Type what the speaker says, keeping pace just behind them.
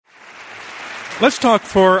Let's talk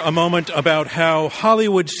for a moment about how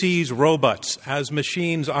Hollywood sees robots as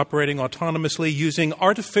machines operating autonomously using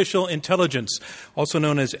artificial intelligence, also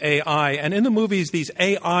known as AI. And in the movies, these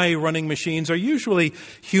AI running machines are usually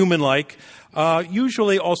human-like,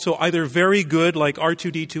 usually also either very good, like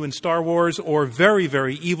R2-D2 in Star Wars, or very,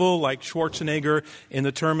 very evil, like Schwarzenegger in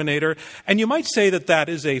The Terminator. And you might say that that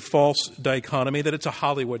is a false dichotomy, that it's a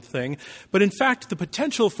Hollywood thing. But in fact, the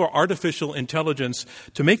potential for artificial intelligence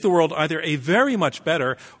to make the world either a very much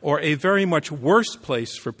better or a very much worse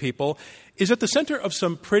place for people is at the center of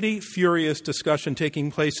some pretty furious discussion taking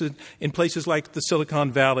place in places like the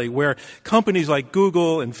Silicon Valley, where companies like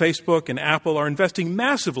Google and Facebook and Apple are investing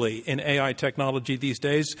massively in AI technology these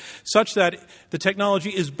days, such that the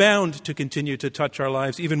technology is bound to continue to touch our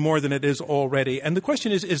lives even more than it is already. And the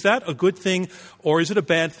question is that a good thing or is it a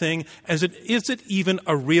bad thing? Is it even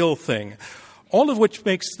a real thing? All of which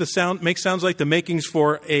makes sounds like the makings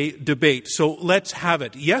for a debate. So let's have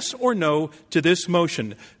it. Yes or no to this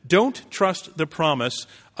motion. Don't trust the promise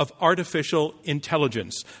of artificial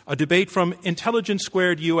intelligence. A debate from Intelligence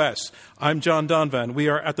Squared US. I'm John Donvan. We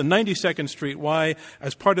are at the 92nd Street Y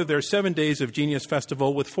as part of their 7 Days of Genius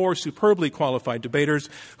Festival with 4 superbly qualified debaters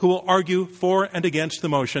who will argue for and against the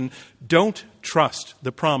motion, don't trust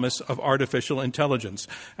the promise of artificial intelligence.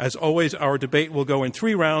 As always, our debate will go in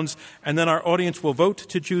 3 rounds, and then our audience will vote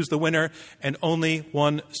to choose the winner, and only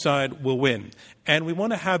one side will win. And we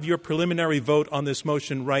want to have your preliminary vote on this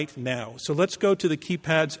motion right now. So let's go to the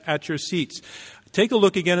keypads at your seats. Take a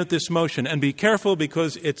look again at this motion, and be careful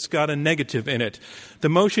because it's got a negative in it. The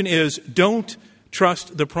motion is, don't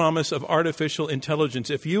trust the promise of artificial intelligence.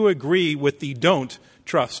 If you agree with the don't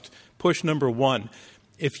trust, push number 1.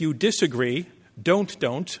 If you disagree,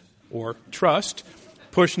 don't, or trust,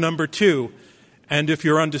 push number 2. And if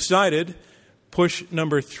you're undecided, push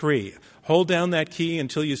number 3. Hold down that key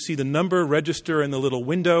until you see the number register in the little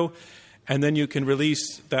window, and then you can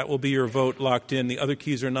release. That will be your vote locked in. The other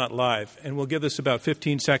keys are not live. And we'll give this about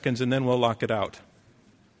 15 seconds, and then we'll lock it out.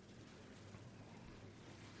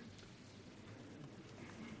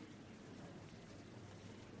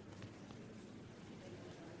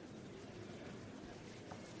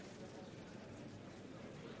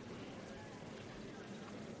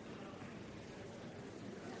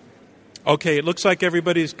 Okay, it looks like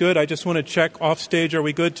everybody's good. I just want to check off stage. Are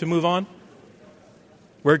we good to move on?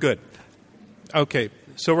 We're good. Okay,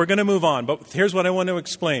 so we're going to move on. But here's what I want to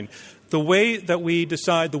explain. The way that we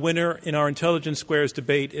decide the winner in our Intelligence Squares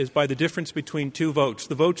debate is by the difference between 2 votes.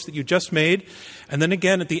 The votes that you just made, and then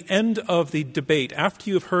again at the end of the debate, after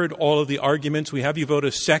you've heard all of the arguments, we have you vote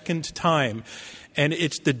a second time. And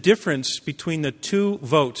it's the difference between the 2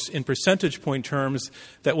 votes in percentage point terms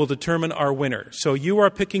that will determine our winner. So you are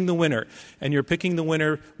picking the winner, and you're picking the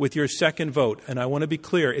winner with your second vote. And I want to be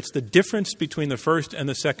clear, it's the difference between the first and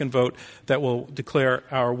the second vote that will declare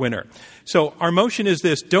our winner. So our motion is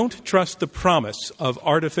this: don't trust the promise of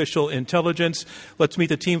artificial intelligence. Let's meet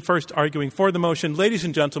the team first arguing for the motion. Ladies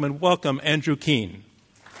and gentlemen, welcome Andrew Keen.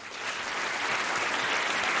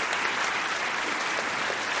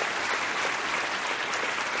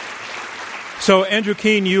 So, Andrew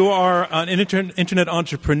Keen, you are an internet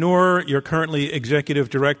entrepreneur. You're currently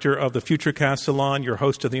executive director of the Futurecast Salon. You're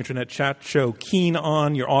host of the internet chat show Keen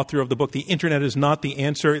On. You're author of the book, The Internet is Not the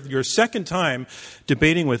Answer. Your second time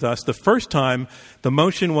debating with us. The first time, the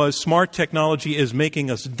motion was smart technology is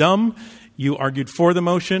making us dumb. You argued for the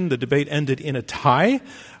motion. The debate ended in a tie.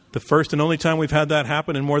 The first and only time we've had that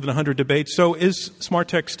happen in more than 100 debates. So is smart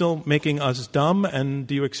tech still making us dumb? And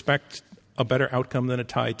do you expect a better outcome than a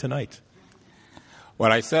tie tonight?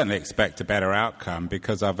 Well, I certainly expect a better outcome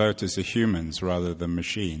because our voters are humans rather than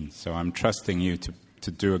machines. So I'm trusting you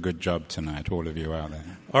to do a good job tonight, all of you out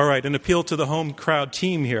there. All right, an appeal to the home crowd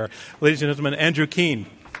team here. Ladies and gentlemen, Andrew Keen.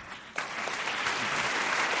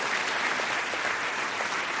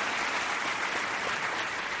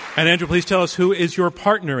 And Andrew, please tell us, who is your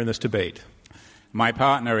partner in this debate? My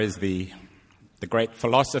partner is the great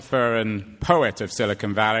philosopher and poet of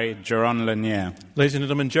Silicon Valley, Jaron Lanier. Ladies and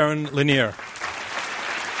gentlemen, Jaron Lanier.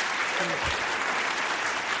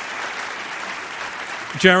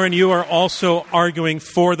 Jaron, you are also arguing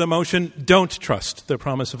for the motion, don't trust the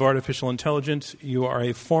promise of artificial intelligence. You are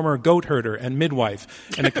a former goat herder and midwife,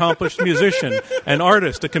 an accomplished musician, an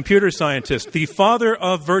artist, a computer scientist, the father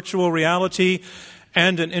of virtual reality,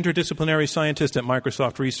 and an interdisciplinary scientist at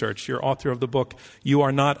Microsoft Research. You're author of the book, You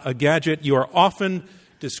Are Not a Gadget. You are often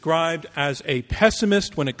described as a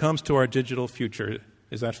pessimist when it comes to our digital future.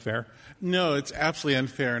 Is that fair? No, it's absolutely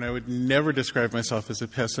unfair, and I would never describe myself as a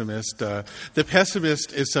pessimist. The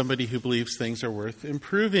pessimist is somebody who believes things are worth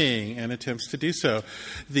improving and attempts to do so.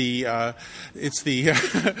 It's the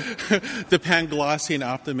the Panglossian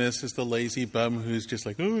optimist is the lazy bum who's just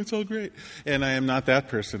like, oh, it's all great, and I am not that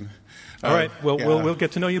person. All right. Well, we'll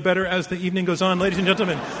get to know you better as the evening goes on. Ladies and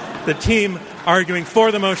gentlemen, the team arguing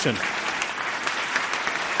for the motion.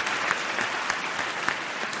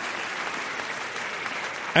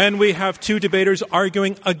 And we have two debaters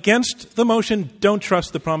arguing against the motion. Don't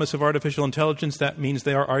trust the promise of artificial intelligence. That means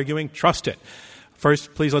they are arguing trust it.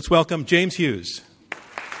 First, please let's welcome James Hughes.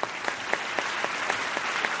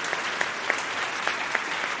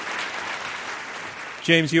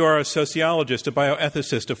 James, you are a sociologist, a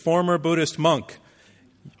bioethicist, a former Buddhist monk.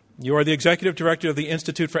 You are the executive director of the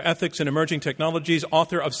Institute for Ethics and Emerging Technologies,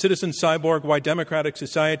 author of Citizen Cyborg, Why Democratic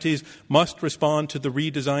Societies Must Respond to the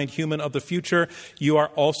Redesigned Human of the Future. You are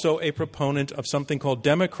also a proponent of something called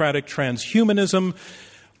democratic transhumanism,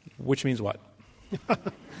 which means what? Well,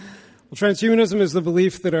 transhumanism is the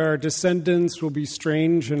belief that our descendants will be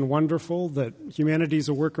strange and wonderful, that humanity is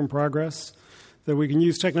a work in progress, that we can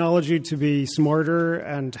use technology to be smarter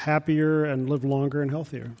and happier and live longer and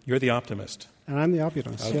healthier. You're the optimist. And I'm the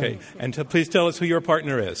optimist. Okay. Yeah. And please tell us who your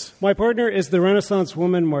partner is. My partner is the Renaissance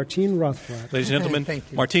woman, Martine Rothblatt. Ladies and gentlemen, Thank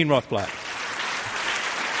you. Martine Rothblatt.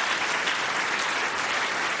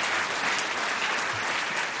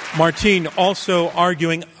 Martine also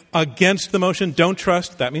arguing against the motion, don't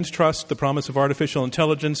trust, that means trust, the promise of artificial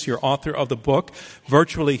intelligence. You're author of the book,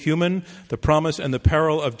 Virtually Human, The Promise and the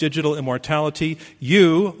Peril of Digital Immortality.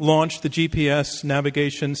 You launched the GPS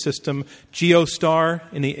navigation system GeoStar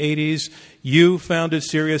in the 80s. You founded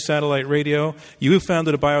Sirius Satellite Radio. You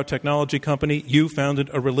founded a biotechnology company. You founded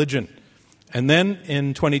a religion. And then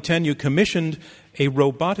in 2010, you commissioned a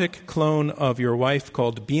robotic clone of your wife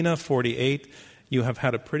called Bina 48. You have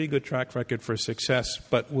had a pretty good track record for success,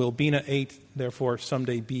 but will Bina 8 therefore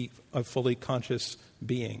someday be a fully conscious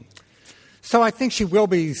being? So I think she will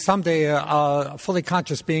be someday a fully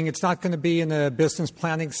conscious being. It's not going to be in a business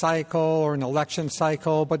planning cycle or an election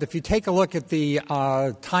cycle, but if you take a look at the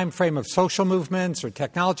time frame of social movements or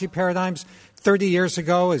technology paradigms, 30 years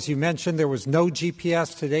ago, as you mentioned, there was no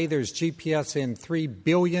GPS. Today there's GPS in 3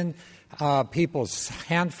 billion people's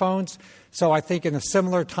handphones. So I think in a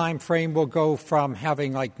similar time frame, we'll go from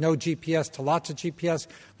having like no GPS to lots of GPS.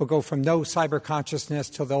 We'll go from no cyber consciousness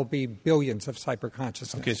till there'll be billions of cyber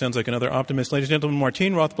consciousness. Okay, sounds like another optimist. Ladies and gentlemen,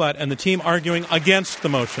 Martine Rothblatt and the team arguing against the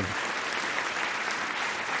motion.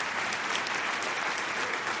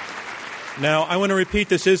 Now, I want to repeat,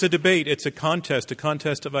 this is a debate. It's a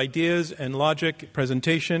contest of ideas and logic,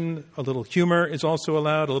 presentation. A little humor is also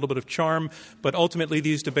allowed, a little bit of charm. But ultimately,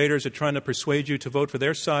 these debaters are trying to persuade you to vote for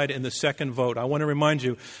their side in the second vote. I want to remind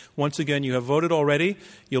you, once again, you have voted already.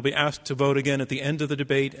 You'll be asked to vote again at the end of the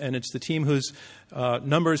debate, and it's the team whose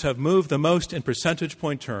numbers have moved the most in percentage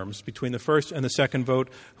point terms between the first and the second vote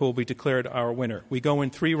who will be declared our winner. We go in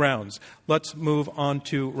 3 rounds. Let's move on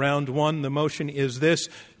to round 1. The motion is this: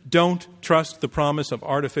 don't trust the promise of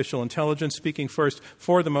artificial intelligence. Speaking first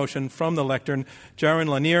for the motion from the lectern, Jaron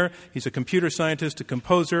Lanier. He's a computer scientist, a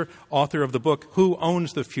composer, author of the book Who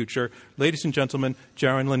Owns the Future. Ladies and gentlemen,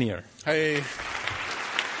 Jaron Lanier. Hi.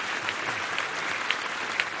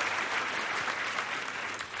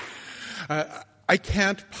 I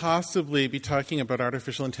can't possibly be talking about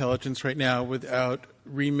artificial intelligence right now without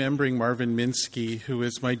remembering Marvin Minsky, who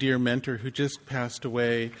is my dear mentor who just passed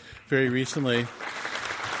away very recently.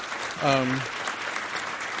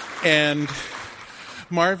 And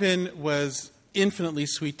Marvin was infinitely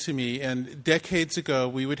sweet to me, and decades ago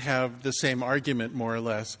we would have the same argument, more or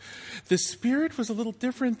less. The spirit was a little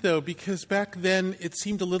different, though, because back then it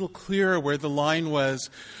seemed a little clearer where the line was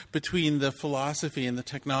between the philosophy and the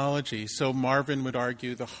technology. So Marvin would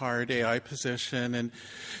argue the hard AI position, and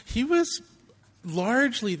he was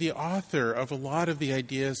largely the author of a lot of the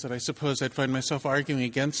ideas that I suppose I'd find myself arguing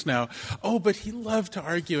against now. Oh, but he loved to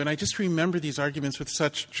argue, and I just remember these arguments with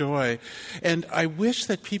such joy. And I wish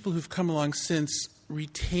that people who've come along since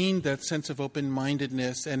retained that sense of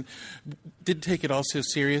open-mindedness and did take it all so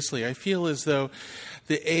seriously. I feel as though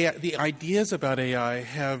the ideas about AI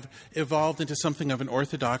have evolved into something of an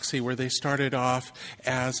orthodoxy where they started off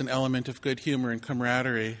as an element of good humor and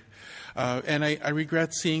camaraderie. And I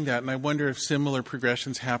regret seeing that, and I wonder if similar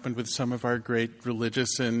progressions happened with some of our great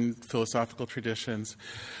religious and philosophical traditions.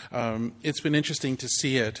 It's been interesting to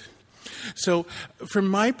see it. So, from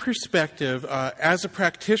my perspective, as a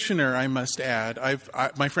practitioner, I must add,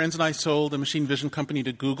 my friends and I sold a machine vision company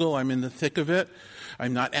to Google. I'm in the thick of it.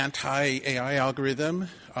 I'm not anti-AI algorithm.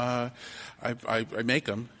 I make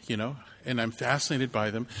them, and I'm fascinated by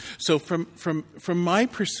them. So, from my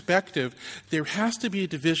perspective, there has to be a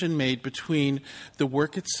division made between the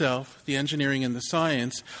work itself, the engineering and the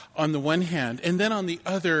science, on the one hand, and then on the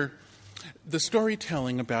other, the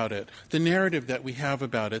storytelling about it, the narrative that we have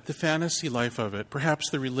about it, the fantasy life of it, perhaps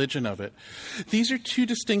the religion of it. These are two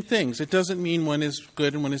distinct things. It doesn't mean one is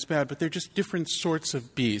good and one is bad, but they're just different sorts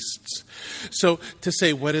of beasts. So to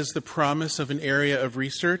say what is the promise of an area of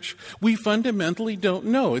research, we fundamentally don't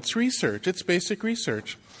know. It's research. It's basic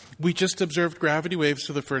research. We just observed gravity waves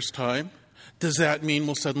for the first time. Does that mean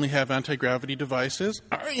we'll suddenly have anti-gravity devices?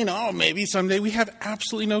 Maybe someday. We have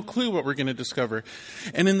absolutely no clue what we're going to discover.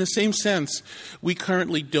 And in the same sense, we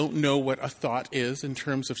currently don't know what a thought is in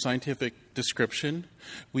terms of scientific description.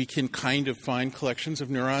 We can kind of find collections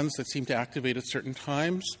of neurons that seem to activate at certain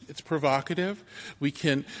times. It's provocative. We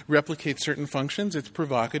can replicate certain functions. It's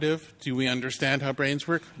provocative. Do we understand how brains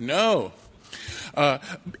work? No.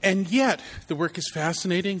 And yet, the work is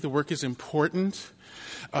fascinating. The work is important.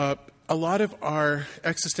 A lot of our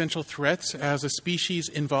existential threats as a species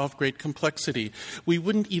involve great complexity. We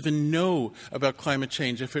wouldn't even know about climate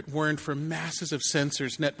change if it weren't for masses of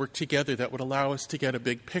sensors networked together that would allow us to get a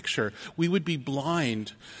big picture. We would be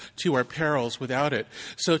blind to our perils without it.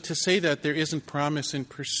 So to say that there isn't promise in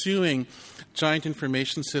pursuing giant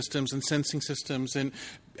information systems and sensing systems and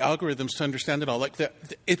algorithms to understand it all, like that,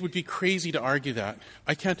 it would be crazy to argue that.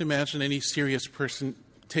 I can't imagine any serious person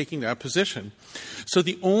taking that position. So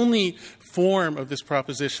the only form of this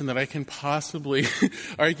proposition that I can possibly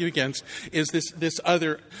argue against is this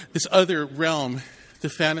other realm, the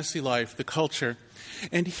fantasy life, the culture.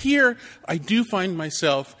 And here I do find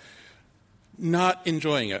myself not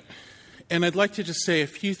enjoying it. And I'd like to just say a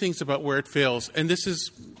few things about where it fails. And this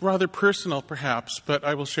is rather personal, perhaps, but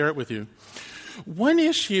I will share it with you. One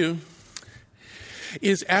issue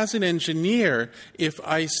is, as an engineer, if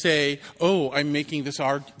I say, I'm making this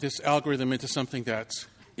algorithm into something that's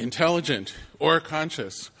intelligent or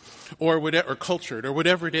conscious or whatever, or cultured or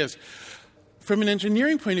whatever it is, from an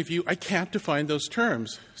engineering point of view, I can't define those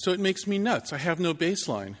terms. So it makes me nuts. I have no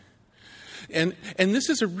baseline. And this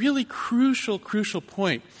is a really crucial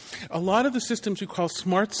point. A lot of the systems we call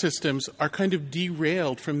smart systems are kind of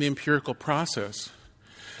derailed from the empirical process.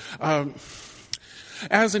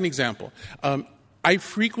 As an example, I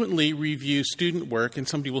frequently review student work, and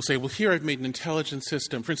somebody will say, well, here I've made an intelligent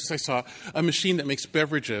system. For instance, I saw a machine that makes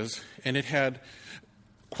beverages, and it had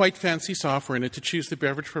quite fancy software in it to choose the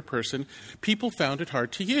beverage for a person. People found it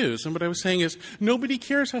hard to use. And what I was saying is, nobody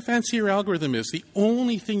cares how fancy your algorithm is. The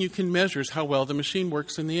only thing you can measure is how well the machine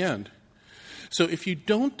works in the end. So if you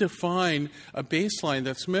don't define a baseline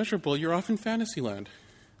that's measurable, you're off in fantasy land.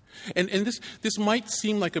 And this might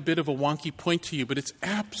seem like a bit of a wonky point to you, but it's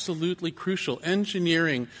absolutely crucial.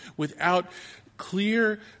 Engineering without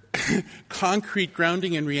clear, concrete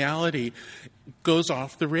grounding in reality goes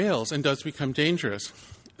off the rails and does become dangerous.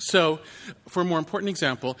 So, for a more important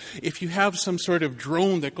example, if you have some sort of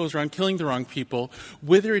drone that goes around killing the wrong people,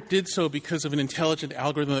 whether it did so because of an intelligent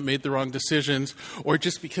algorithm that made the wrong decisions or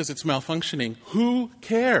just because it's malfunctioning, who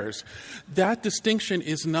cares? That distinction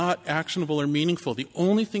is not actionable or meaningful. The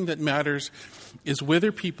only thing that matters is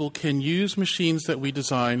whether people can use machines that we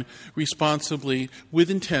design responsibly, with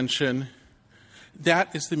intention.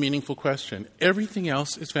 That is the meaningful question. Everything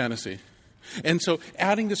else is fantasy. And so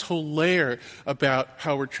adding this whole layer about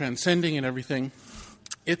how we're transcending and everything,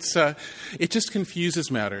 it just confuses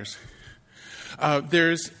matters.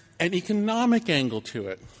 There's an economic angle to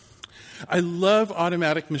it. I love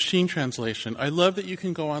automatic machine translation. I love that you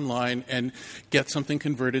can go online and get something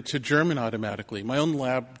converted to German automatically. My own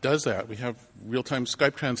lab does that. We have real-time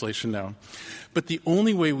Skype translation now. But the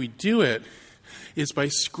only way we do it is by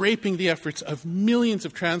scraping the efforts of millions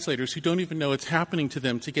of translators who don't even know it's happening to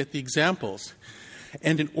them to get the examples.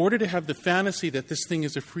 And in order to have the fantasy that this thing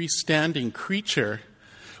is a freestanding creature,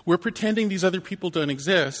 we're pretending these other people don't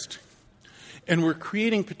exist, and we're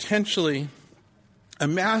creating potentially a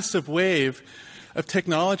massive wave of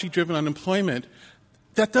technology-driven unemployment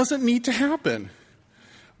that doesn't need to happen.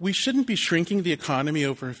 We shouldn't be shrinking the economy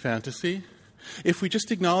over a fantasy. If we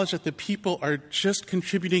just acknowledge that the people are just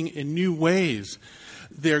contributing in new ways,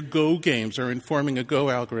 their Go games are informing a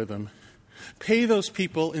Go algorithm, pay those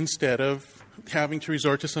people instead of having to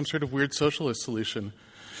resort to some sort of weird socialist solution.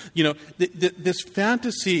 You know, this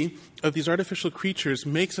fantasy of these artificial creatures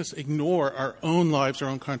makes us ignore our own lives, our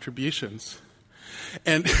own contributions.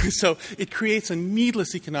 And so it creates a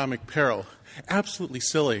needless economic peril. Absolutely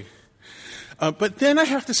silly. But then I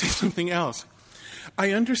have to say something else.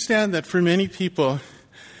 I understand that for many people,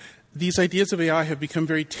 these ideas of AI have become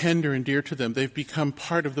very tender and dear to them. They've become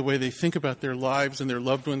part of the way they think about their lives and their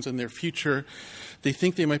loved ones and their future. They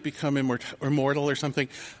think they might become immortal or something.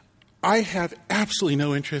 I have absolutely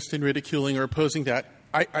no interest in ridiculing or opposing that.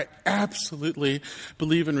 I absolutely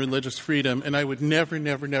believe in religious freedom, and I would never,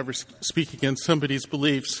 never, never speak against somebody's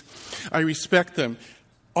beliefs. I respect them.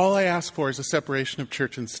 All I ask for is a separation of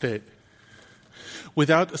church and state.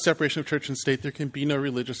 Without a separation of church and state, there can be no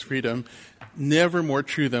religious freedom. Never more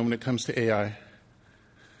true than when it comes to AI.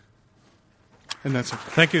 And that's it.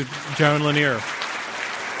 Thank you, Jaron Lanier.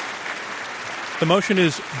 The motion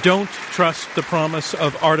is Don't Trust the Promise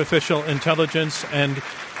of Artificial Intelligence. And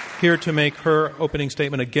here to make her opening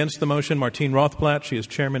statement against the motion, Martine Rothblatt. She is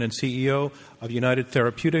chairman and CEO of United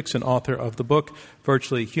Therapeutics and author of the book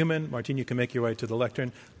Virtually Human. Martine, you can make your way to the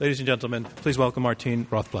lectern. Ladies and gentlemen, please welcome Martine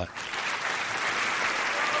Rothblatt.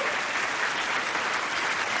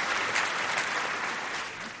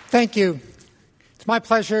 Thank you. It's my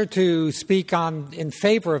pleasure to speak in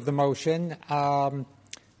favor of the motion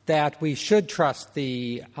that we should trust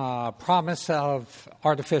the promise of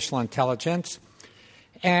artificial intelligence.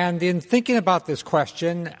 And in thinking about this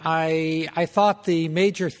question, I thought the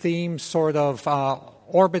major themes sort of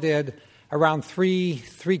orbited around three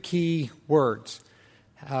key words.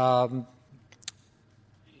 And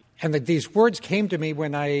these words came to me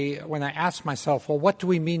when I asked myself, well, what do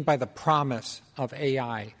we mean by the promise of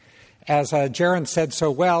AI? As Jaron said so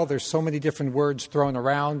well, there's so many different words thrown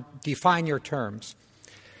around. Define your terms.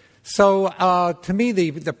 So to me,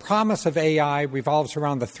 the promise of AI revolves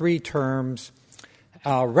around the three terms,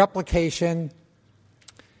 replication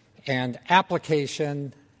and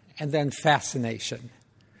application and then fascination.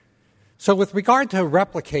 So with regard to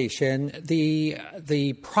replication,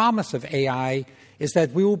 the promise of AI is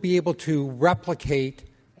that we will be able to replicate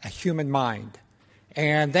a human mind.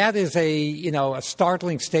 And that is a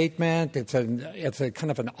startling statement. It's a kind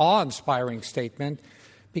of an awe-inspiring statement,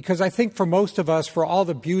 because I think for most of us, for all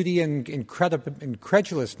the beauty and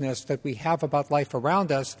incredulousness that we have about life around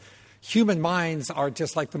us, human minds are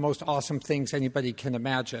just like the most awesome things anybody can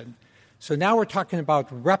imagine. So now we're talking about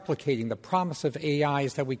replicating. The promise of AI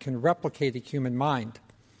is that we can replicate a human mind.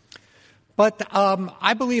 But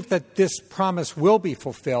I believe that this promise will be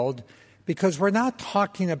fulfilled, because we're not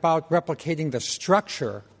talking about replicating the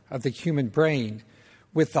structure of the human brain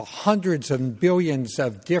with the hundreds and billions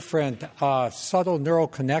of different subtle neural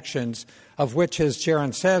connections, of which, as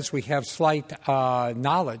Jaron says, we have slight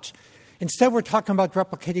knowledge. Instead, we're talking about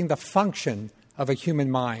replicating the function of a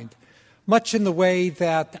human mind, much in the way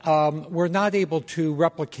that we're not able to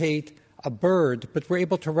replicate a bird, but we're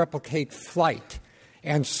able to replicate flight.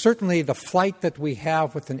 And certainly the flight that we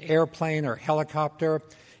have with an airplane or helicopter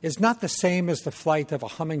is not the same as the flight of a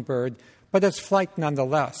hummingbird, but it's flight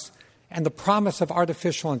nonetheless. And the promise of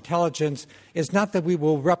artificial intelligence is not that we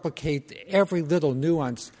will replicate every little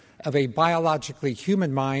nuance of a biologically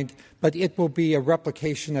human mind, but it will be a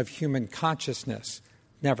replication of human consciousness,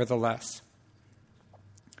 nevertheless.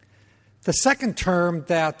 The second term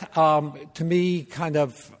that, to me, kind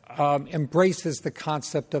of embraces the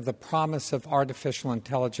concept of the promise of artificial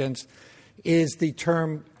intelligence is the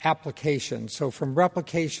term application. So from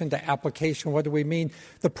replication to application, what do we mean?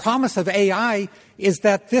 The promise of AI is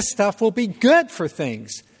that this stuff will be good for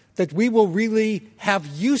things, that we will really have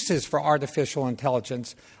uses for artificial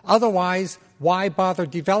intelligence. Otherwise, why bother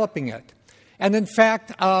developing it? And in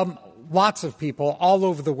fact, lots of people all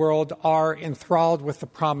over the world are enthralled with the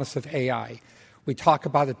promise of AI. We talk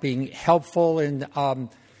about it being helpful in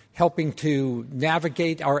helping to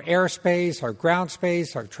navigate our airspace, our ground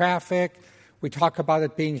space, our traffic. We talk about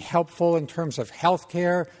it being helpful in terms of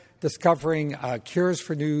healthcare, discovering cures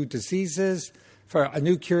for new diseases,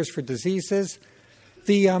 new cures for diseases.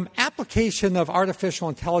 The application of artificial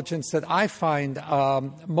intelligence that I find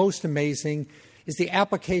most amazing is the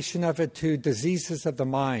application of it to diseases of the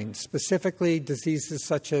mind, specifically diseases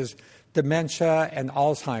such as dementia and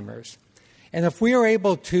Alzheimer's. And if we are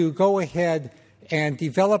able to go ahead and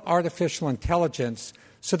develop artificial intelligence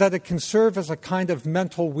so that it can serve as a kind of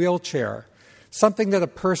mental wheelchair, something that a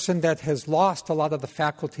person that has lost a lot of the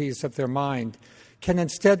faculties of their mind can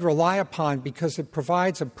instead rely upon, because it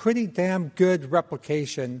provides a pretty damn good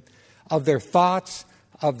replication of their thoughts,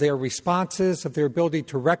 of their responses, of their ability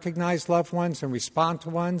to recognize loved ones and respond to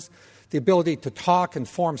ones, the ability to talk and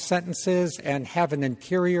form sentences and have an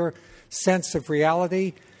interior sense of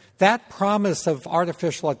reality. That promise of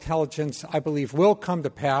artificial intelligence, I believe, will come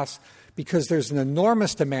to pass, because there's an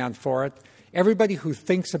enormous demand for it. Everybody who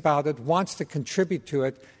thinks about it wants to contribute to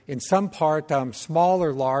it in some part, small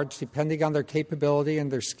or large, depending on their capability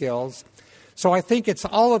and their skills. So I think it's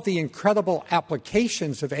all of the incredible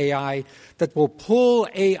applications of AI that will pull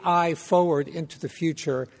AI forward into the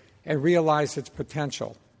future and realize its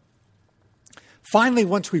potential. Finally,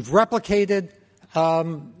 once we've replicated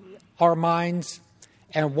our minds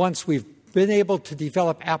and once we've been able to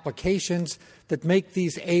develop applications that make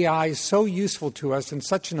these AIs so useful to us and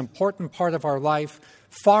such an important part of our life,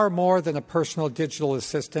 far more than a personal digital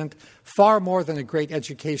assistant, far more than a great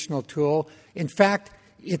educational tool. In fact,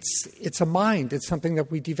 it's a mind. It's something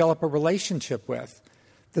that we develop a relationship with.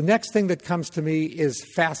 The next thing that comes to me is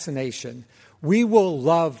fascination. We will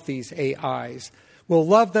love these AIs. We'll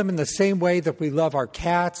love them in the same way that we love our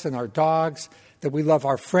cats and our dogs, that we love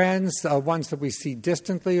our friends, the ones that we see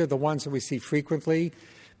distantly or the ones that we see frequently.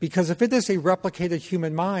 Because if it is a replicated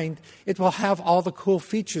human mind, it will have all the cool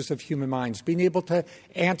features of human minds, being able to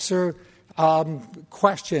answer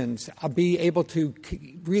questions, be able to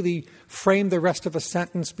really frame the rest of a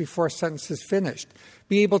sentence before a sentence is finished,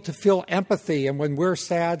 be able to feel empathy, and when we're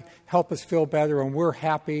sad, help us feel better, and we're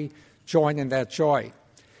happy, join in that joy.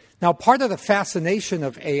 Now, part of the fascination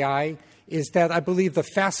of AI is that I believe the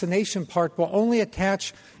fascination part will only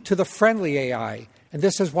attach to the friendly AI. And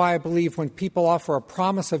this is why I believe when people offer a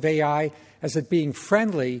promise of AI as it being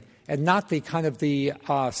friendly and not the kind of the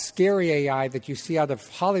scary AI that you see out of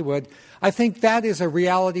Hollywood, I think that is a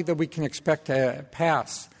reality that we can expect to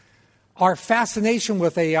pass. Our fascination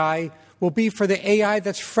with AI will be for the AI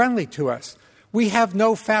that's friendly to us. We have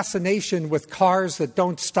no fascination with cars that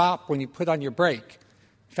don't stop when you put on your brake.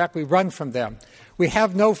 In fact, we run from them. We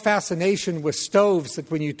have no fascination with stoves that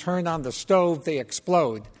when you turn on the stove, they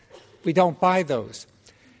explode. We don't buy those.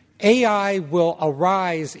 AI will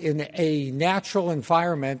arise in a natural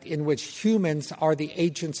environment in which humans are the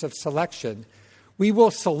agents of selection. We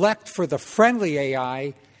will select for the friendly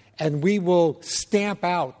AI, and we will stamp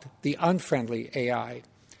out the unfriendly AI.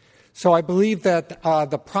 So I believe that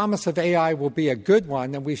the promise of AI will be a good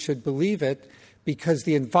one, and we should believe it, because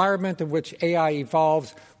the environment in which AI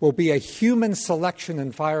evolves will be a human selection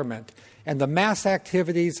environment, and the mass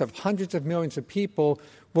activities of hundreds of millions of people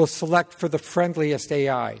will select for the friendliest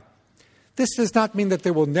AI. This does not mean that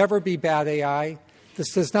there will never be bad AI.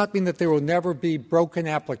 This does not mean that there will never be broken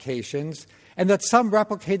applications, and that some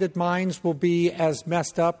replicated minds will be as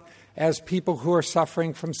messed up as people who are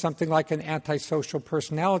suffering from something like an antisocial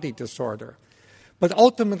personality disorder. But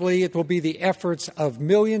ultimately, it will be the efforts of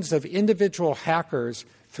millions of individual hackers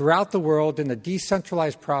throughout the world in a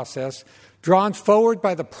decentralized process, drawn forward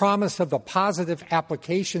by the promise of the positive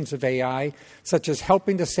applications of AI, such as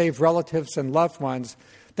helping to save relatives and loved ones,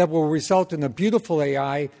 that will result in a beautiful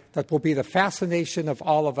AI that will be the fascination of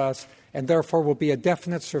all of us and therefore will be a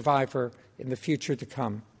definite survivor in the future to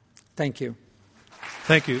come. Thank you.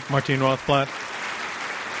 Thank you, Martine Rothblatt.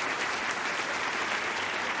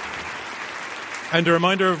 And a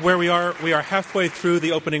reminder of where we are. We are halfway through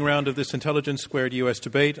the opening round of this Intelligence Squared U.S.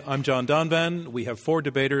 debate. I'm John Donvan. We have 4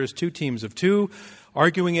 debaters, 2 teams of 2,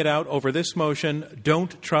 arguing it out over this motion,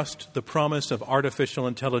 don't trust the promise of artificial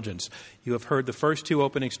intelligence. You have heard the first 2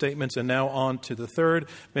 opening statements, and now on to the third,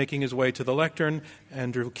 making his way to the lectern,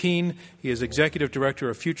 Andrew Keen. He is Executive Director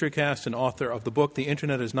of Futurecast and author of the book, The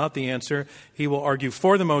Internet is Not the Answer. He will argue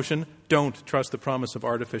for the motion, don't trust the promise of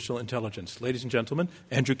artificial intelligence. Ladies and gentlemen,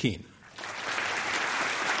 Andrew Keen.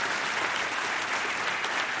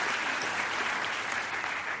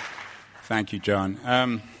 Thank you,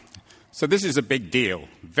 John. So this is a big deal,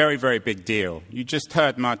 very, very big deal. You just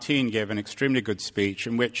heard Martine give an extremely good speech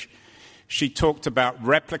in which she talked about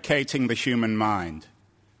replicating the human mind.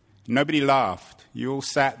 Nobody laughed. You all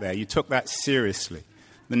sat there. You took that seriously.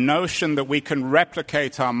 The notion that we can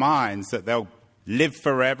replicate our minds, that they'll live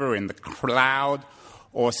forever in the cloud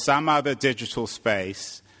or some other digital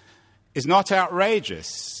space, is not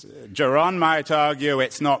outrageous. Jaron might argue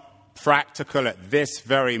it's not practical at this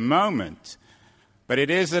very moment, but it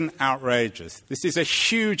isn't outrageous. This is a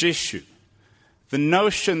huge issue. The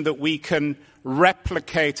notion that we can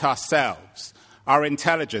replicate ourselves, our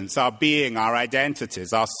intelligence, our being, our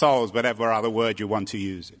identities, our souls, whatever other word you want to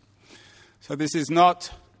use it. So this is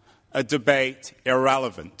not a debate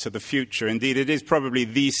irrelevant to the future. Indeed, it is probably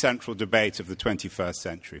the central debate of the 21st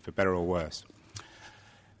century, for better or worse.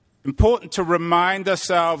 Important to remind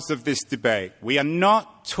ourselves of this debate. We are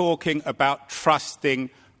not talking about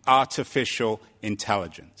trusting artificial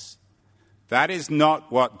intelligence. That is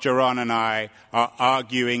not what Jaron and I are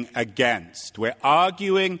arguing against. We're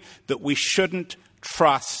arguing that we shouldn't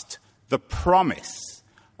trust the promise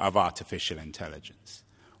of artificial intelligence.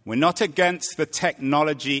 We're not against the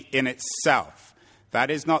technology in itself. That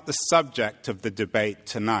is not the subject of the debate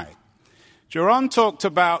tonight. Jaron talked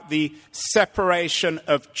about the separation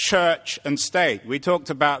of church and state. We talked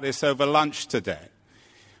about this over lunch today.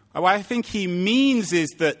 What I think he means is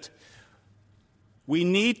that we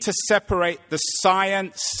need to separate the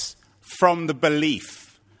science from the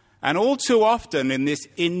belief. And all too often in this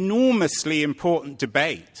enormously important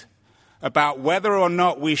debate about whether or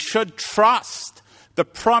not we should trust the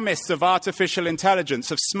promise of artificial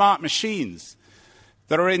intelligence, of smart machines,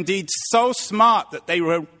 that are indeed so smart that they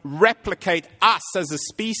replicate us as a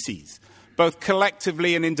species, both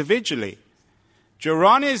collectively and individually.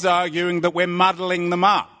 Jaron is arguing that we're muddling them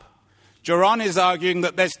up. Jaron is arguing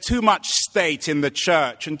that there's too much state in the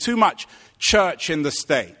church and too much church in the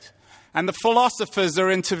state. And the philosophers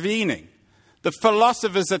are intervening. The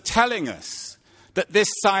philosophers are telling us that this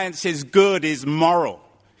science is good, is moral,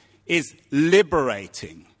 is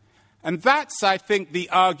liberating. And that's, I think, the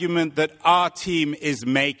argument that our team is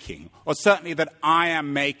making, or certainly that I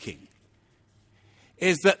am making,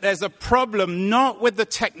 is that there's a problem not with the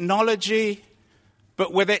technology,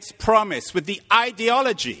 but with its promise, with the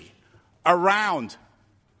ideology around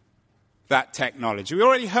that technology. We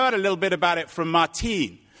already heard a little bit about it from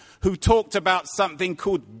Martine, who talked about something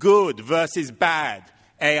called good versus bad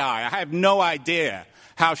AI. I have no idea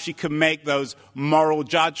how she can make those moral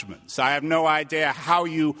judgments. I have no idea how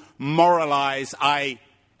you moralize AI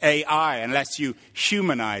unless you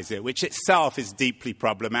humanize it, which itself is deeply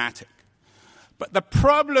problematic. But the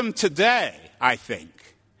problem today, I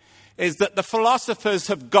think, is that the philosophers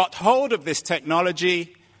have got hold of this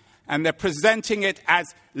technology and they're presenting it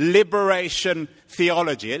as liberation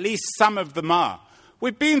theology. At least some of them are.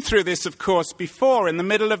 We've been through this, of course, before in the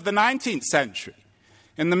middle of the 19th century.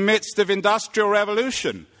 In the midst of industrial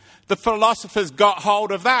revolution, the philosophers got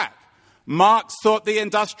hold of that. Marx thought the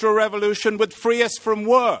industrial revolution would free us from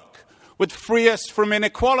work, would free us from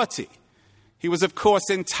inequality. He was, of course,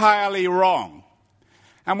 entirely wrong.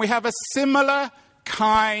 And we have a similar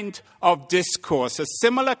kind of discourse, a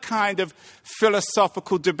similar kind of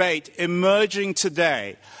philosophical debate emerging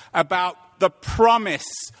today about the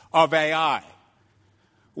promise of AI.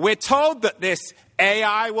 We're told that this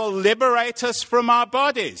AI will liberate us from our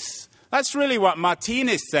bodies. That's really what Martine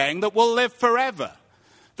is saying, that we'll live forever,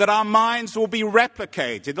 that our minds will be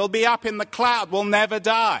replicated, it'll be up in the cloud, we'll never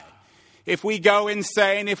die. If we go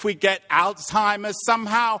insane, if we get Alzheimer's,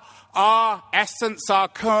 somehow our essence, our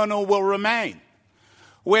kernel will remain.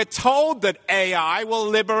 We're told that AI will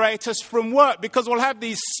liberate us from work because we'll have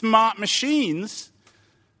these smart machines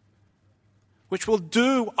which will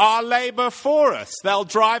do our labor for us. They'll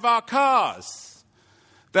drive our cars.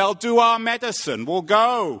 They'll do our medicine. We'll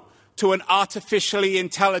go to an artificially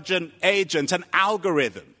intelligent agent, an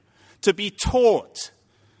algorithm, to be taught.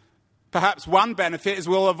 Perhaps one benefit is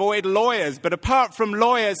we'll avoid lawyers. But apart from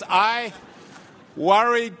lawyers, I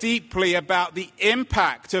worry deeply about the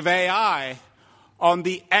impact of AI on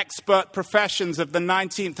the expert professions of the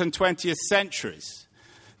 19th and 20th centuries,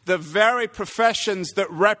 the very professions that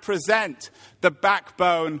represent the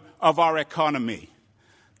backbone of our economy.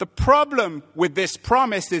 The problem with this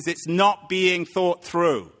promise is it's not being thought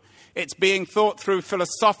through. It's being thought through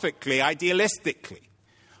philosophically, idealistically.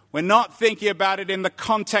 We're not thinking about it in the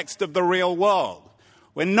context of the real world.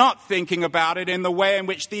 We're not thinking about it in the way in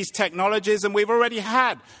which these technologies, and we've already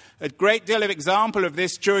had a great deal of example of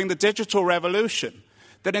this during the digital revolution,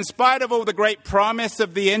 that in spite of all the great promise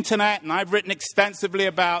of the internet, and I've written extensively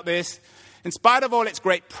about this, in spite of all its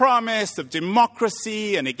great promise of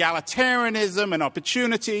democracy and egalitarianism and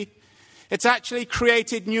opportunity, it's actually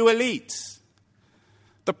created new elites.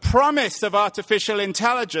 The promise of artificial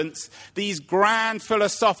intelligence, these grand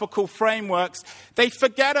philosophical frameworks, they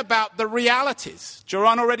forget about the realities.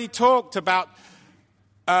 Jaron already talked about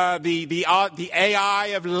the AI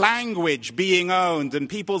of language being owned and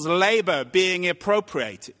people's labor being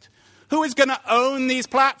appropriated. Who is going to own these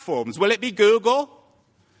platforms? Will it be Google?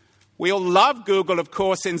 We all love Google, of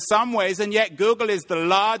course, in some ways, and yet Google is the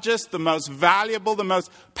largest, the most valuable, the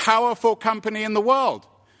most powerful company in the world.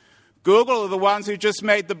 Google are the ones who just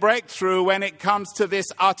made the breakthrough when it comes to this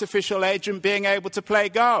artificial agent being able to play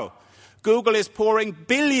Go. Google is pouring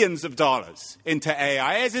billions of dollars into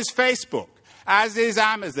AI, as is Facebook, as is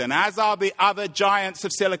Amazon, as are the other giants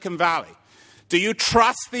of Silicon Valley. Do you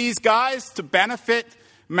trust these guys to benefit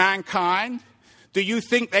mankind? Do you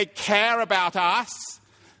think they care about us?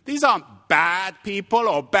 These aren't bad people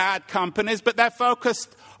or bad companies, but they're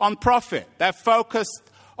focused on profit. They're focused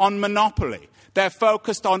on monopoly. They're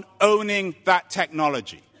focused on owning that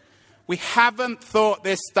technology. We haven't thought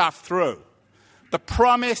this stuff through. The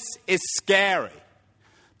promise is scary.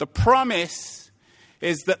 The promise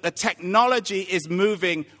is that the technology is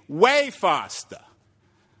moving way faster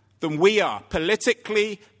than we are,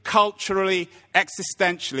 politically, culturally,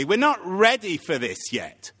 existentially. We're not ready for this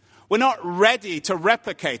yet. We're not ready to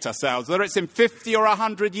replicate ourselves, whether it's in 50 or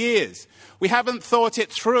 100 years. We haven't thought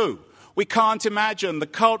it through. We can't imagine the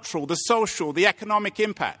cultural, the social, the economic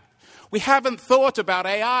impact. We haven't thought about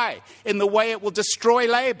AI in the way it will destroy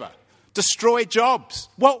labor, destroy jobs.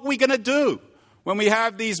 What are we going to do when we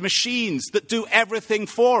have these machines that do everything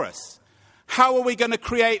for us? How are we going to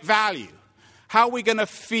create value? How are we going to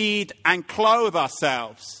feed and clothe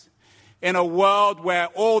ourselves in a world where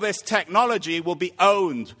all this technology will be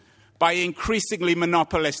owned by increasingly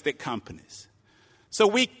monopolistic companies? So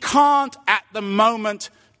we can't at the moment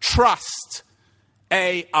trust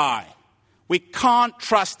AI. We can't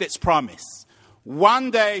trust its promise. One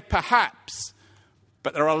day, perhaps,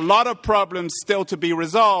 but there are a lot of problems still to be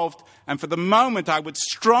resolved, and for the moment I would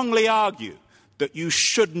strongly argue that you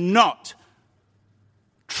should not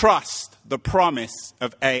trust the promise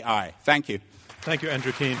of AI. Thank you. Thank you,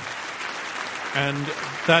 Andrew Keen. And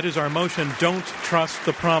that is our motion, don't trust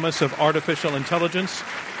the promise of artificial intelligence.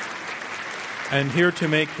 And here to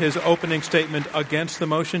make his opening statement against the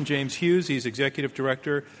motion, James Hughes. He's Executive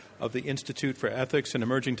Director of the Institute for Ethics and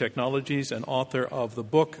Emerging Technologies and author of the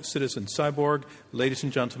book Citizen Cyborg. Ladies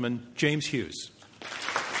and gentlemen, James Hughes.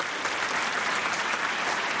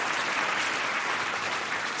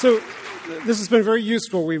 So this has been very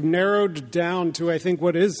useful. We've narrowed down to, I think,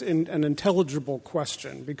 what is an intelligible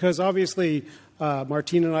question, because obviously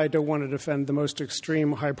Martine and I don't want to defend the most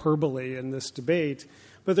extreme hyperbole in this debate,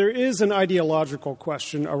 but there is an ideological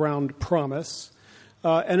question around promise,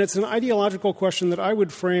 and it's an ideological question that I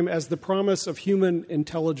would frame as the promise of human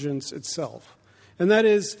intelligence itself, and that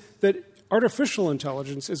is that artificial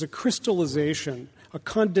intelligence is a crystallization, a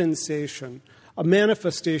condensation, a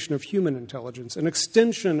manifestation of human intelligence, an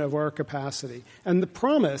extension of our capacity. And the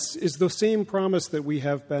promise is the same promise that we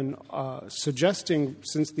have been suggesting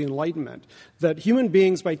since the Enlightenment, that human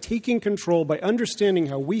beings, by taking control, by understanding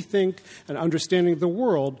how we think and understanding the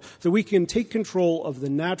world, that we can take control of the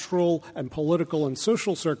natural and political and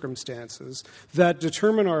social circumstances that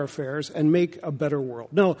determine our affairs and make a better world.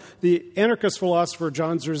 Now, the anarchist philosopher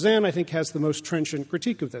John Zerzan, I think, has the most trenchant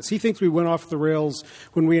critique of this. He thinks we went off the rails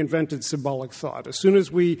when we invented symbolic thought. As soon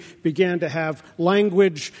as we began to have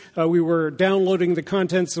language, we were downloading the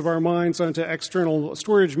contents of our minds onto external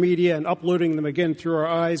storage media and uploading them again through our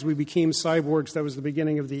eyes. We became cyborgs. That was the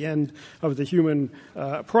beginning of the end of the human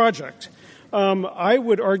project. I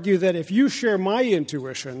would argue that if you share my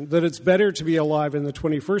intuition that it's better to be alive in the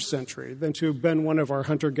 21st century than to have been one of our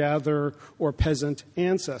hunter-gatherer or peasant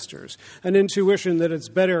ancestors, an intuition that it's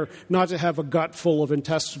better not to have a gut full of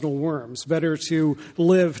intestinal worms, better to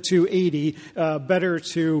live to 80, better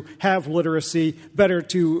to have literacy, better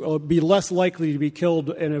to be less likely to be killed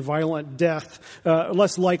in a violent death,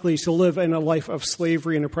 less likely to live in a life of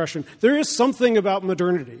slavery and oppression. There is something about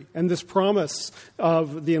modernity and this promise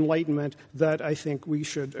of the Enlightenment that I think we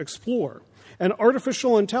should explore. And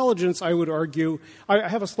artificial intelligence, I would argue, I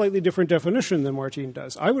have a slightly different definition than Martine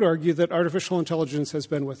does. I would argue that artificial intelligence has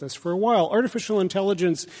been with us for a while. Artificial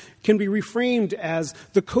intelligence can be reframed as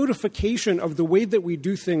the codification of the way that we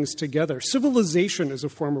do things together. Civilization is a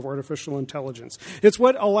form of artificial intelligence. It's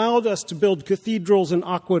what allowed us to build cathedrals and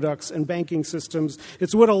aqueducts and banking systems.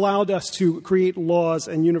 It's what allowed us to create laws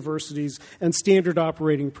and universities and standard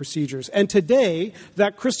operating procedures. And today,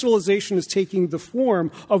 that crystallization is taking the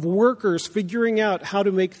form of workers figuring out how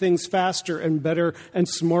to make things faster and better and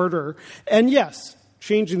smarter, and yes,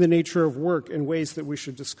 changing the nature of work in ways that we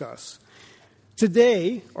should discuss.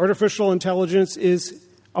 Today, artificial intelligence is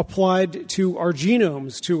applied to our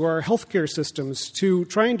genomes, to our healthcare systems, to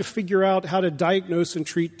trying to figure out how to diagnose and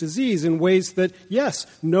treat disease in ways that, yes,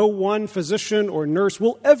 no one physician or nurse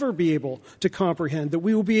will ever be able to comprehend, that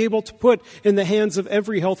we will be able to put in the hands of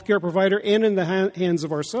every healthcare provider and in the hands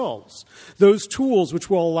of ourselves. Those tools which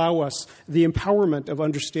will allow us the empowerment of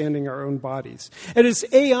understanding our own bodies. And as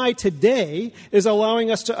AI today is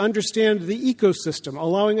allowing us to understand the ecosystem,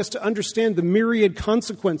 allowing us to understand the myriad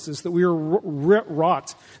consequences that we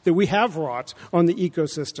have wrought on the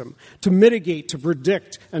ecosystem, to mitigate, to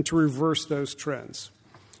predict, and to reverse those trends.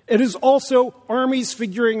 It is also armies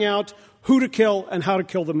figuring out who to kill and how to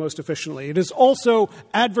kill them most efficiently. It is also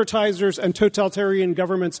advertisers and totalitarian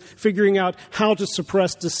governments figuring out how to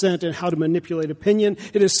suppress dissent and how to manipulate opinion.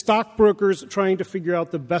 It is stockbrokers trying to figure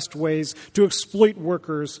out the best ways to exploit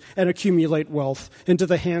workers and accumulate wealth into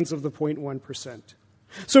the hands of the 0.1%.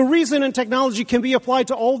 So reason and technology can be applied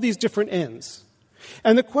to all these different ends.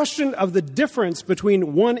 And the question of the difference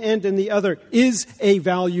between one end and the other is a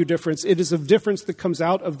value difference. It is a difference that comes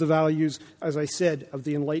out of the values, as I said, of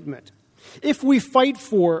the Enlightenment. If we fight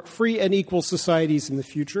for free and equal societies in the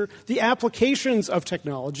future, the applications of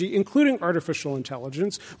technology, including artificial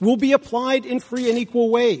intelligence, will be applied in free and equal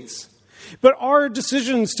ways. But our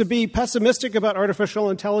decisions to be pessimistic about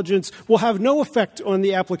artificial intelligence will have no effect on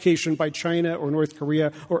the application by China or North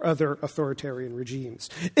Korea or other authoritarian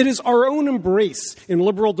regimes. It is our own embrace in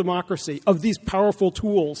liberal democracy of these powerful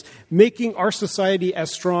tools, making our society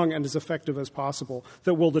as strong and as effective as possible,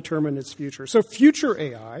 that will determine its future. So future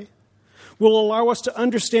AI will allow us to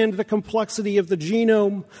understand the complexity of the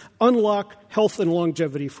genome, unlock health and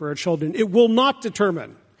longevity for our children. It will not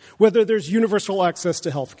determine whether there's universal access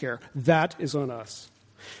to health care. That is on us.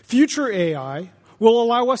 Future AI will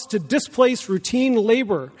allow us to displace routine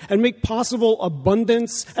labor and make possible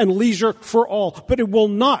abundance and leisure for all. But it will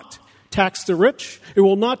not tax the rich. It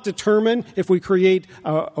will not determine if we create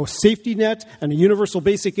a safety net and a universal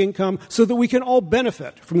basic income so that we can all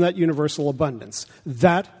benefit from that universal abundance.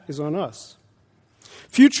 That is on us.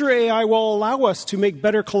 Future AI will allow us to make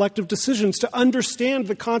better collective decisions, to understand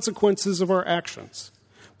the consequences of our actions.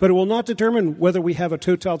 But it will not determine whether we have a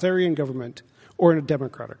totalitarian government or a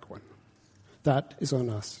democratic one. That is on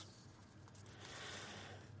us.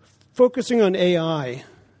 Focusing on AI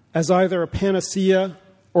as either a panacea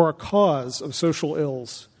or a cause of social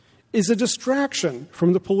ills is a distraction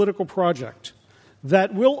from the political project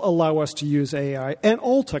that will allow us to use AI and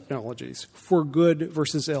all technologies for good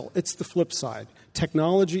versus ill. It's the flip side.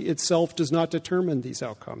 Technology itself does not determine these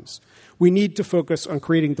outcomes. We need to focus on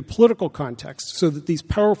creating the political context so that these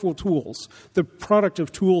powerful tools, the product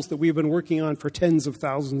of tools that we've been working on for tens of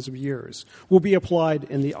thousands of years, will be applied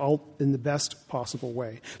in the best possible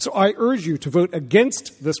way. So I urge you to vote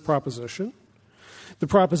against this proposition, the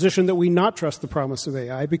proposition that we not trust the promise of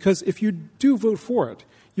AI, because if you do vote for it,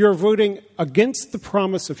 you're voting against the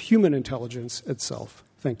promise of human intelligence itself.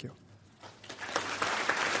 Thank you.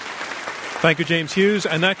 Thank you, James Hughes.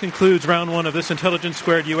 And that concludes round one of this Intelligence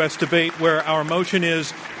Squared U.S. debate, where our motion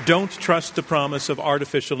is, don't trust the promise of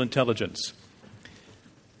artificial intelligence.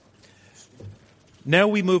 Now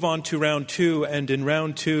we move on to round two, and in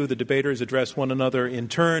round two, the debaters address one another in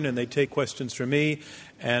turn, and they take questions from me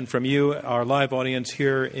and from you, our live audience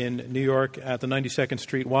here in New York at the 92nd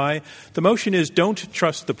Street Y. The motion is, don't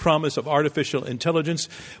trust the promise of artificial intelligence.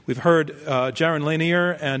 We've heard Jaron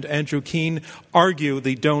Lanier and Andrew Keen argue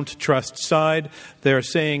the don't trust side. They're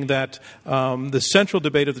saying that the central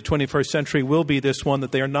debate of the 21st century will be this one,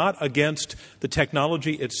 that they are not against the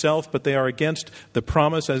technology itself, but they are against the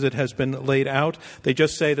promise as it has been laid out. They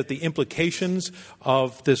just say that the implications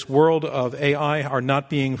of this world of AI are not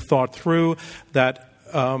being thought through, that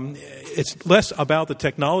it's less about the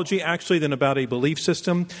technology, actually, than about a belief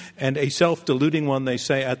system, and a self-deluding one, they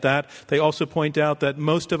say, at that. They also point out that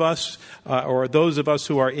most of us, or those of us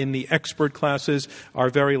who are in the expert classes, are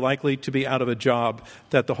very likely to be out of a job,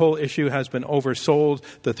 that the whole issue has been oversold,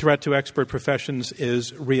 the threat to expert professions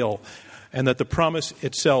is real, and that the promise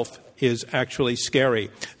itself is actually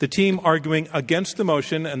scary. The team arguing against the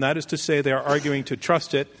motion, and that is to say they are arguing to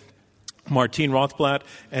trust it, Martine Rothblatt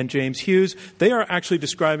and James Hughes, they are actually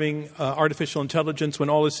describing artificial intelligence,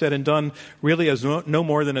 when all is said and done, really as no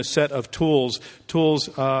more than a set of tools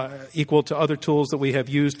equal to other tools that we have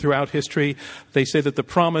used throughout history. They say that the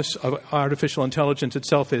promise of artificial intelligence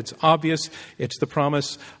itself, it's obvious. It's the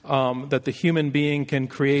promise that the human being can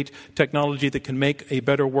create technology that can make a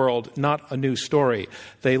better world, not a new story.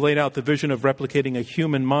 They laid out the vision of replicating a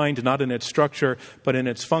human mind, not in its structure, but in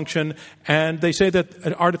its function. And they say that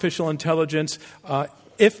an artificial intelligence,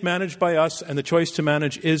 if managed by us, and the choice to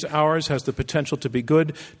manage is ours, has the potential to be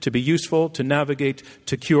good, to be useful, to navigate,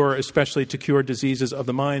 to cure, especially to cure diseases of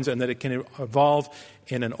the minds, and that it can evolve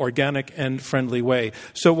in an organic and friendly way.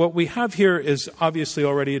 So what we have here is obviously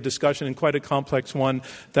already a discussion, and quite a complex one,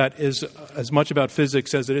 that is as much about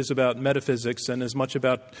physics as it is about metaphysics, and as much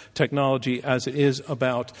about technology as it is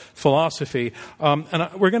about philosophy. And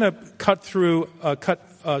we're going to cut through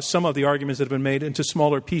some of the arguments that have been made into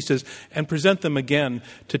smaller pieces and present them again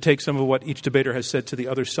to take some of what each debater has said to the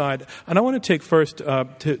other side. And I want to take first to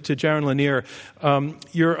Jaron Lanier.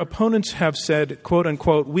 Your opponents have said, quote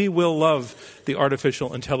unquote, we will love the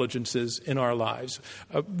artificial intelligences in our lives.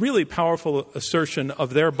 A really powerful assertion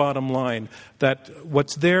of their bottom line, that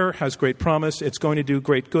what's there has great promise, it's going to do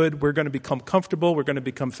great good, we're going to become comfortable, we're going to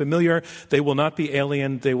become familiar, they will not be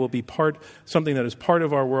alien, they will be something that is part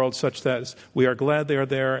of our world, such that we are glad they are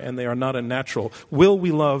there and they are not unnatural. Will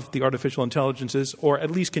we love the artificial intelligences, or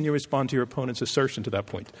at least can you respond to your opponent's assertion to that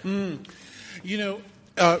point? You know,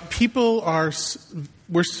 People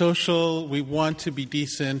we're social, we want to be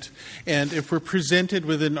decent, and if we're presented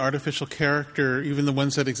with an artificial character, even the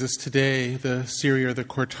ones that exist today, the Siri or the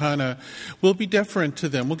Cortana, we'll be deferent to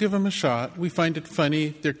them. We'll give them a shot. We find it funny,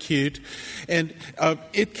 they're cute, and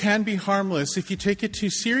it can be harmless. If you take it too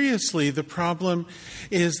seriously, the problem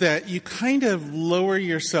is that you kind of lower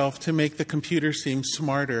yourself to make the computer seem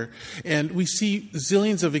smarter, and we see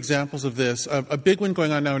zillions of examples of this. A big one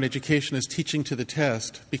going on now in education is teaching to the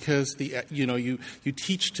test, because you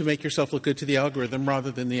teach to make yourself look good to the algorithm rather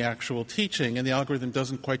than the actual teaching, and the algorithm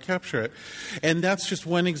doesn't quite capture it. And that's just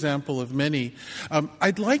one example of many.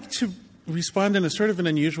 I'd like to respond in a sort of an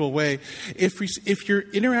unusual way. If you're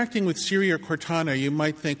interacting with Siri or Cortana, you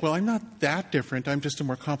might think, well, I'm not that different. I'm just a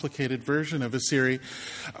more complicated version of a Siri.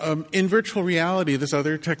 In virtual reality, this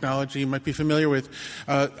other technology you might be familiar with,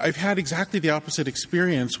 I've had exactly the opposite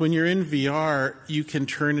experience. When you're in VR, you can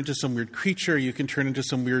turn into some weird creature, you can turn into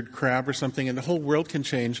some weird crab or something, and the whole world can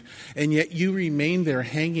change, and yet you remain there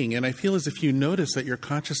hanging. And I feel as if you notice that your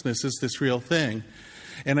consciousness is this real thing.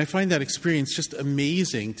 And I find that experience just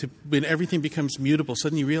amazing. When everything becomes mutable,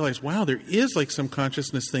 suddenly you realize, wow, there is like some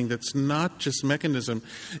consciousness thing that's not just mechanism,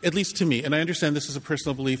 at least to me. And I understand this is a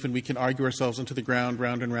personal belief, and we can argue ourselves into the ground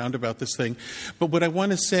round and round about this thing. But what I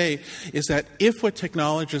want to say is that if what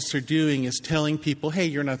technologists are doing is telling people, hey,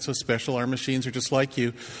 you're not so special, our machines are just like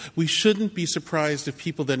you, we shouldn't be surprised if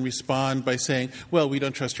people then respond by saying, well, we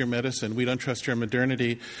don't trust your medicine, we don't trust your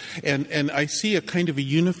modernity. And I see a kind of a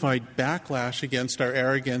unified backlash against our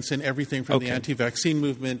arrogance in everything from the anti-vaccine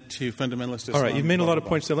movement to fundamentalist Islam. All right, you've made a lot of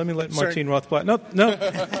points there. Let me let Martine Rothblatt. No,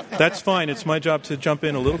 that's fine. It's my job to jump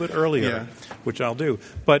in a little bit earlier, which I'll do.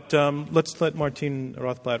 But let's let Martine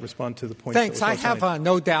Rothblatt respond to the points. Thanks. I have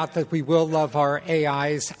no doubt that we will love our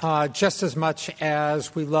AIs just as much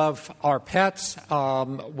as we love our pets,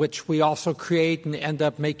 which we also create and end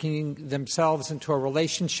up making themselves into a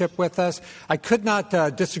relationship with us. I could not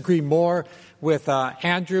disagree more with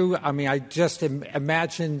Andrew. I mean, I just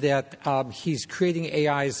imagine that he's creating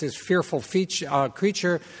AI as this fearful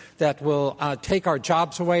creature that will take our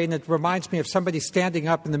jobs away. And it reminds me of somebody standing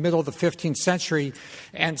up in the middle of the 15th century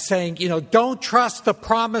and saying, don't trust the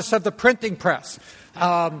promise of the printing press.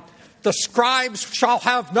 The scribes shall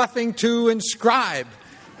have nothing to inscribe.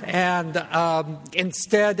 And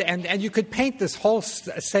instead, and you could paint this whole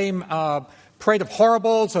same parade of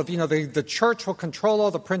horribles of, the church will control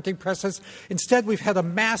all the printing presses. Instead, we've had a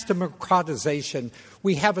mass democratization.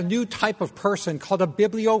 We have a new type of person called a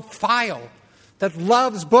bibliophile that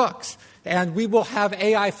loves books. And we will have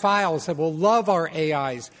AI files that will love our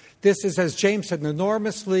AIs. This is, as James said, an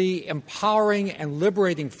enormously empowering and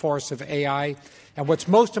liberating force of AI. And what's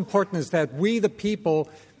most important is that we, the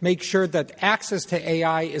people, make sure that access to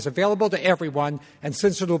AI is available to everyone. And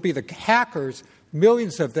since it will be the hackers,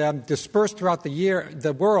 millions of them dispersed throughout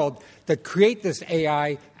the world that create this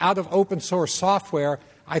AI out of open source software,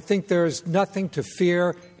 I think there's nothing to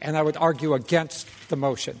fear, and I would argue against the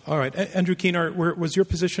motion. All right. Andrew Keener, was your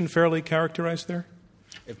position fairly characterized there?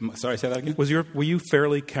 Sorry, say that again? Were you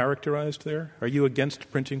fairly characterized there? Are you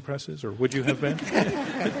against printing presses, or would you have been?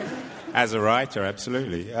 As a writer,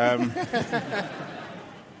 absolutely.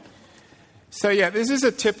 So, this is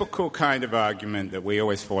a typical kind of argument that we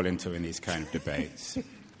always fall into in these kind of debates.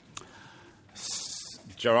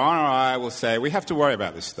 Joanna or I will say, we have to worry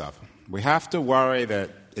about this stuff. We have to worry that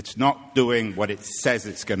it's not doing what it says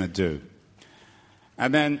it's going to do.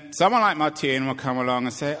 And then someone like Martine will come along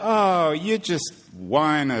and say, oh, you're just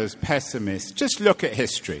whiners, pessimists. Just look at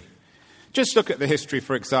history. Just look at the history,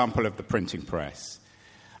 for example, of the printing press.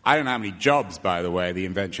 I don't know how many jobs, by the way, the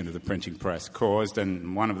invention of the printing press caused,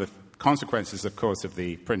 and one of the consequences, of course, of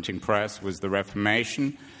the printing press was the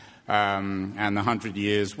Reformation and the 100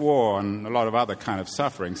 Years' War and a lot of other kind of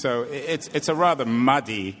suffering. So it's a rather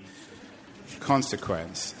muddy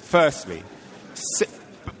consequence. Firstly,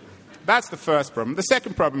 that's the first problem. The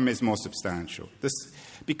second problem is more substantial,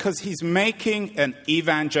 because he's making an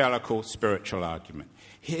evangelical spiritual argument.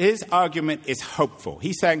 His argument is hopeful.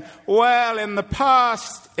 He's saying, well, in the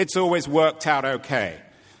past, it's always worked out okay.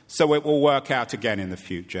 So it will work out again in the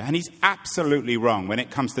future. And he's absolutely wrong when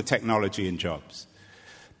it comes to technology and jobs.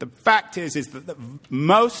 The fact is that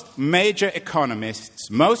most major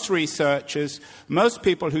economists, most researchers, most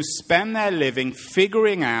people who spend their living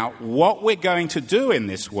figuring out what we're going to do in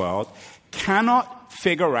this world cannot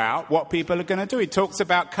figure out what people are going to do. He talks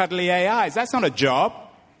about cuddly AIs. That's not a job.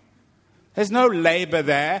 There's no labor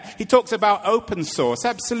there. He talks about open source.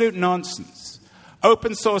 Absolute nonsense.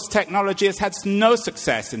 Open source technology has had no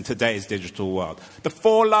success in today's digital world. The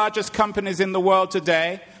 4 largest companies in the world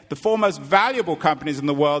today, The four most valuable companies in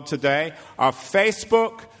the world today are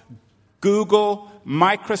Facebook, Google,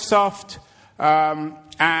 Microsoft,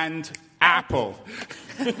 and Apple.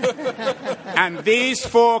 And these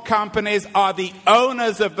four companies are the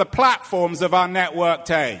owners of the platforms of our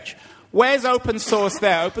networked age. Where's open source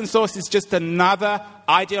there? Open source is just another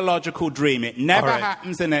ideological dream. It never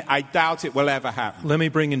happens, and I doubt it will ever happen. Let me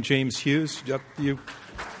bring in James Hughes. You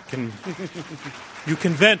can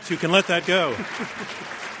vent. You can let that go.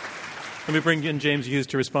 Let me bring in James Hughes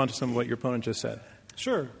to respond to some of what your opponent just said.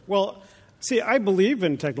 Sure. Well, see, I believe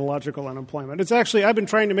in technological unemployment. It's actually, I've been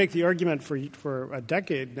trying to make the argument for a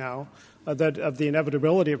decade now that of the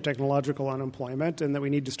inevitability of technological unemployment and that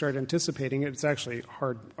we need to start anticipating it. It's actually a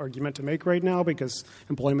hard argument to make right now because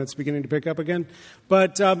employment's beginning to pick up again.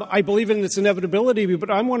 But I believe in its inevitability,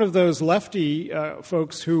 but I'm one of those lefty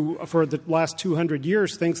folks who, for the last 200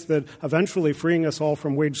 years, thinks that eventually freeing us all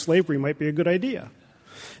from wage slavery might be a good idea.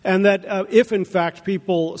 And that if, in fact,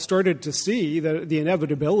 people started to see the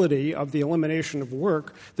inevitability of the elimination of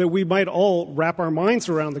work, that we might all wrap our minds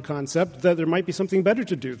around the concept that there might be something better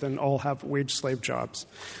to do than all have wage slave jobs.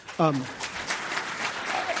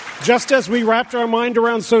 Just as we wrapped our mind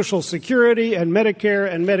around Social Security and Medicare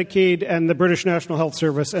and Medicaid and the British National Health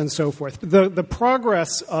Service and so forth. The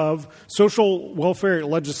progress of social welfare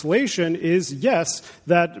legislation is, yes,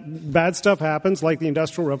 that bad stuff happens like the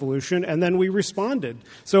Industrial Revolution, and then we responded.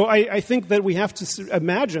 So I think that we have to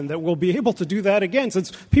imagine that we'll be able to do that again,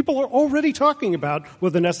 since people are already talking about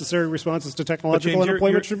what the necessary responses to technological James,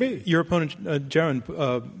 unemployment should be. Your opponent, Jaron,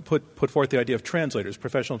 put forth the idea of translators,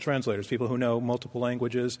 professional translators, people who know multiple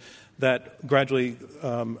languages, that gradually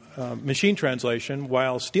machine translation,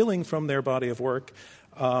 while stealing from their body of work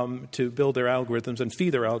to build their algorithms and feed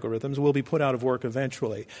their algorithms, will be put out of work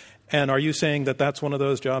eventually. And are you saying that that's one of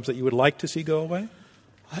those jobs that you would like to see go away?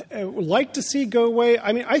 I would like to see go away.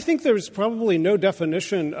 I mean, I think there's probably no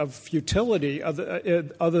definition of futility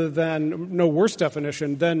other than, no worse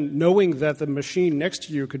definition than knowing that the machine next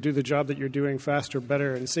to you could do the job that you're doing faster,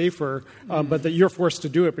 better, and safer, but that you're forced to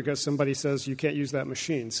do it because somebody says you can't use that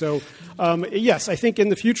machine. So, yes, I think in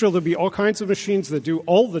the future there'll be all kinds of machines that do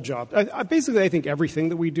all the jobs. Basically, I think everything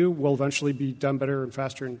that we do will eventually be done better and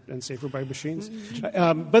faster and safer by machines.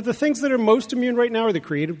 But the things that are most immune right now are the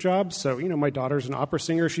creative jobs. So, my daughter's an opera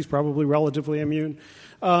singer. She's probably relatively immune.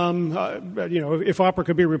 If opera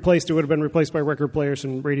could be replaced, it would have been replaced by record players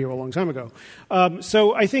and radio a long time ago.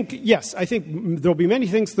 So I think, yes, I think there'll be many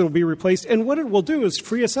things that will be replaced. And what it will do is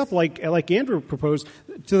free us up, like Andrew proposed,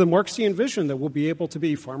 to the Marxian vision that we'll be able to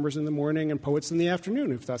be farmers in the morning and poets in the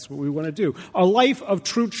afternoon, if that's what we want to do. A life of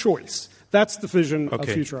true choice. That's the vision of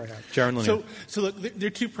future I have. Jaron Lanier. So look, there are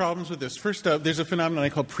two problems with this. First up, there's a phenomenon I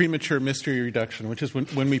call premature mystery reduction, which is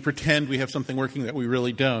when we pretend we have something working that we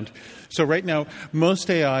really don't. So right now, most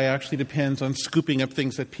AI actually depends on scooping up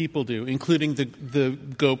things that people do, including the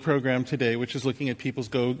Go program today, which is looking at people's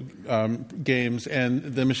Go games, and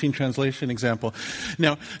the machine translation example.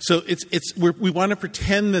 Now, so we want to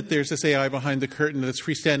pretend that there's this AI behind the curtain that's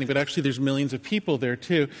freestanding, but actually there's millions of people there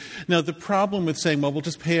too. Now, the problem with saying, well, we'll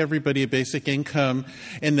just pay everybody a basic income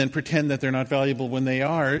and then pretend that they're not valuable when they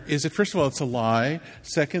are, is that, first of all, it's a lie.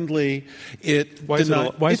 Secondly, why is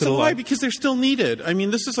it a lie? Because they're still needed. I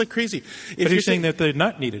mean, this is like crazy. But he's saying that they're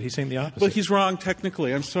not needed. He's saying the opposite. Well, he's wrong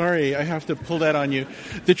technically. I'm sorry. I have to pull that on you.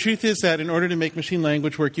 The truth is that in order to make machine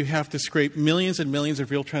language work, you have to scrape millions and millions of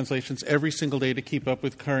real translations every single day to keep up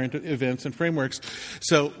with current events and frameworks.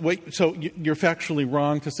 So you're factually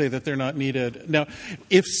wrong to say that they're not needed. Now,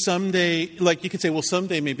 if someday, like you could say, well,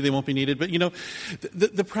 someday maybe they won't be needed. But,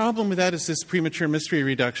 the problem with that is this premature mystery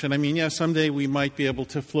reduction. I mean, yeah, someday we might be able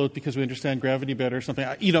to float because we understand gravity better or something.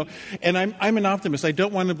 And I'm an optimist. I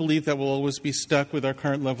don't want to believe that we'll always be stuck with our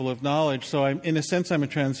current level of knowledge. So in a sense, I'm a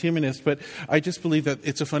transhumanist, but I just believe that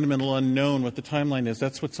it's a fundamental unknown what the timeline is.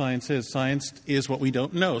 That's what science is. Science is what we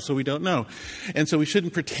don't know, so we don't know. And so we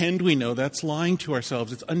shouldn't pretend we know. That's lying to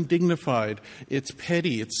ourselves. It's undignified. It's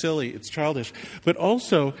petty. It's silly. It's childish. But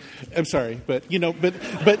also, I'm sorry, but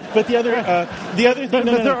the other,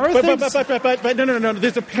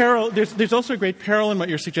 there's a peril. There's also a great peril in what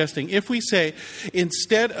you're suggesting. If we say,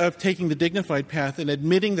 instead of taking the dignified path and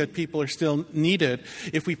admitting that people are still needed,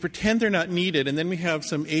 if we pretend they're not needed and then we have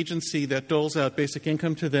some agency that doles out basic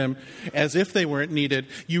income to them as if they weren't needed,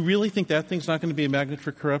 you really think that thing's not going to be a magnet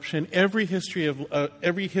for corruption? Every history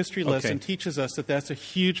lesson teaches us that that's a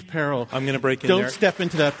huge peril. I'm going to break in there. Don't step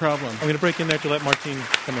into that problem. I'm going to break in there to let Martine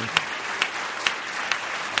come in.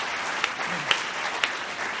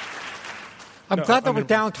 I'm glad that we're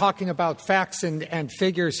down talking about facts and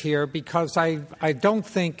figures here, because I don't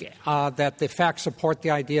think that the facts support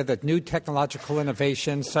the idea that new technological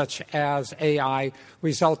innovations such as AI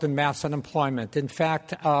result in mass unemployment. In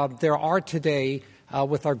fact, there are today,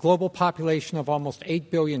 with our global population of almost 8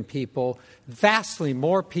 billion people, vastly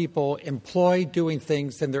more people employed doing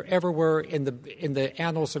things than there ever were in the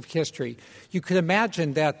annals of history. You could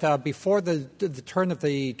imagine that before the turn of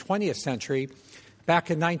the 20th century, back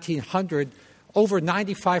in 1900, over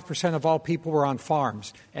 95% of all people were on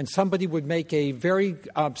farms. And somebody would make a very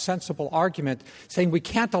sensible argument saying we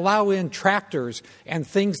can't allow in tractors and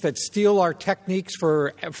things that steal our techniques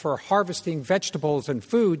for harvesting vegetables and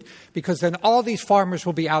food, because then all these farmers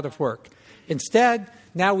will be out of work. Instead,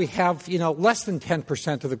 now we have, less than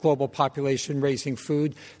 10% of the global population raising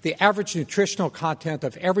food. The average nutritional content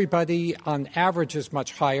of everybody on average is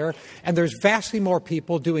much higher. And there's vastly more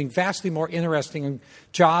people doing vastly more interesting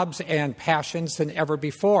jobs and passions than ever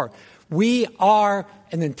before. We are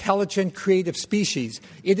an intelligent, creative species.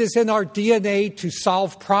 It is in our DNA to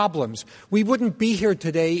solve problems. We wouldn't be here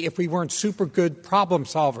today if we weren't super good problem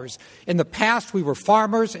solvers. In the past, we were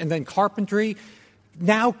farmers and then carpentry.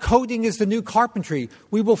 Now coding is the new carpentry.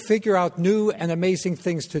 We will figure out new and amazing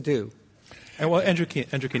things to do. And well, Andrew Keen.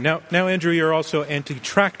 Now, Andrew, you're also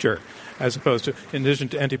anti-tractor, as opposed to, in addition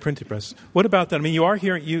to anti-printing press. What about that? I mean, you are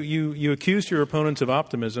hearing, you accused your opponents of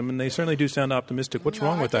optimism, and they certainly do sound optimistic. What's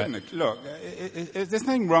wrong with that? Look, there's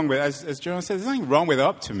nothing wrong with, as John said, there's nothing wrong with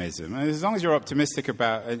optimism. As long as you're optimistic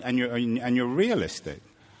about, and you're realistic.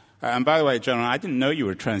 And by the way, John, I didn't know you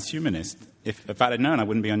were a transhumanist. If I'd known, I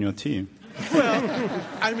wouldn't be on your team. Well,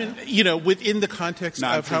 I mean, within the context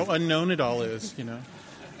of how unknown it all is,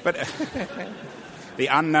 But the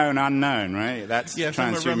unknown, right? That's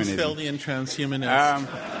transhumanism. I'm a Rumsfeldian transhumanist.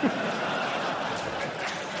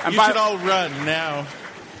 You should all run now.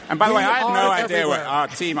 And by the way, I have no idea what our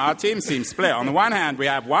team seems split. On the one hand, we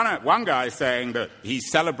have one guy saying that he's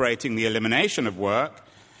celebrating the elimination of work,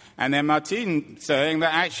 and then Martin saying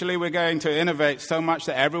that actually we're going to innovate so much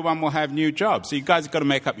that everyone will have new jobs. So you guys have got to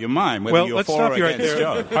make up your mind whether you're for or against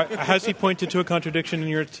jobs. Has he pointed to a contradiction in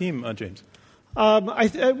your team, James? Well,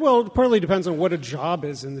 it partly depends on what a job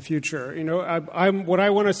is in the future. What I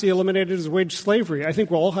want to see eliminated is wage slavery. I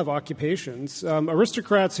think we'll all have occupations.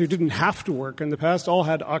 Aristocrats who didn't have to work in the past all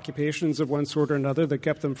had occupations of one sort or another that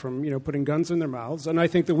kept them from, putting guns in their mouths. And I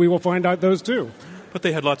think that we will find out those too. But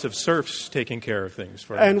they had lots of serfs taking care of things.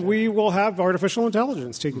 And we will have artificial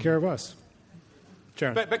intelligence taking care of us.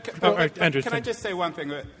 Sharon. Andrew, can I just say one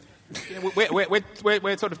thing?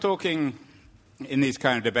 We're sort of talking in these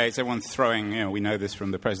kind of debates. Everyone's throwing, we know this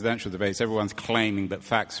from the presidential debates, everyone's claiming that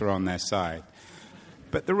facts are on their side.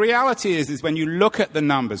 But the reality is when you look at the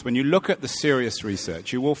numbers, when you look at the serious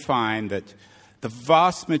research, you will find that the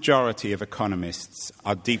vast majority of economists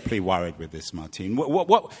are deeply worried with this, Martin.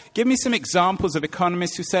 Give me some examples of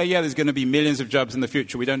economists who say, there's going to be millions of jobs in the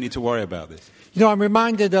future. We don't need to worry about this. I'm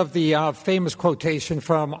reminded of the famous quotation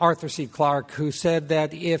from Arthur C. Clarke, who said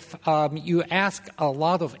that if you ask a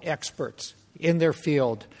lot of experts in their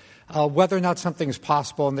field whether or not something is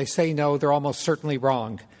possible, and they say no, they're almost certainly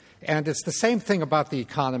wrong. And it's the same thing about the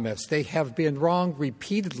economists. They have been wrong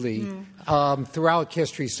repeatedly throughout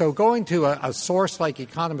history. So going to a source like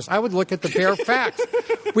economists, I would look at the bare facts.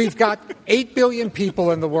 We've got 8 billion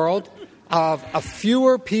people in the world, a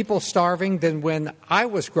fewer people starving than when I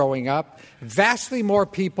was growing up, vastly more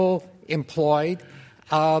people employed.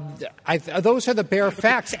 Those are the bare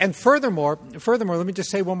facts. And furthermore, let me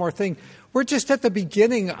just say one more thing. We're just at the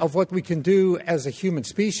beginning of what we can do as a human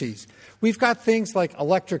species. We've got things like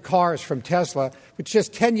electric cars from Tesla, which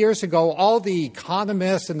just 10 years ago, all the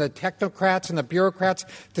economists and the technocrats and the bureaucrats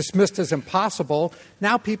dismissed as impossible.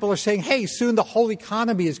 Now people are saying, hey, soon the whole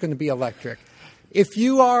economy is going to be electric. If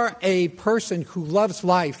you are a person who loves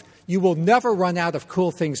life, you will never run out of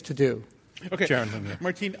cool things to do. Okay,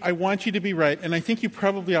 Martin, I want you to be right, and I think you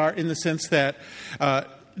probably are in the sense that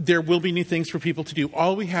there will be new things for people to do.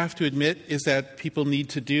 All we have to admit is that people need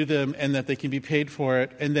to do them and that they can be paid for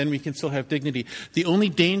it, and then we can still have dignity. The only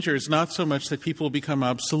danger is not so much that people will become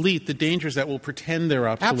obsolete. The danger is that we'll pretend they're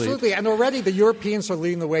obsolete. Absolutely, and already the Europeans are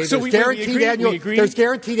leading the way. So there's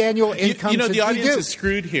guaranteed annual income. The audience is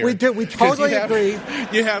screwed here. We do. We totally agree.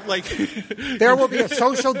 You have there will be a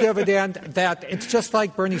social dividend that it's just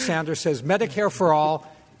like Bernie Sanders says: Medicare for all,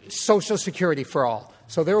 Social Security for all.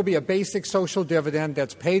 So there will be a basic social dividend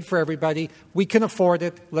that's paid for everybody. We can afford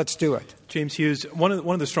it. Let's do it. James Hughes, one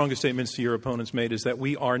of the strongest statements your opponents made is that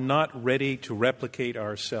we are not ready to replicate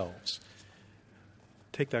ourselves.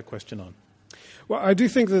 Take that question on. Well, I do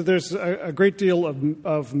think that there's a great deal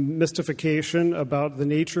of mystification about the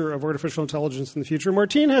nature of artificial intelligence in the future.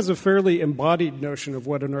 Martine has a fairly embodied notion of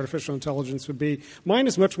what an artificial intelligence would be. Mine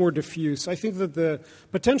is much more diffuse. I think that the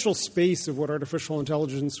potential space of what artificial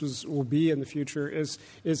intelligence will be in the future is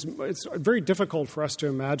it's very difficult for us to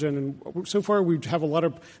imagine. And so far, we have a lot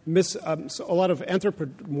of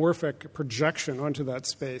anthropomorphic projection onto that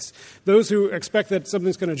space. Those who expect that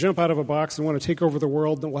something's going to jump out of a box and want to take over the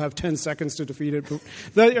world, and we'll have 10 seconds to defeat it.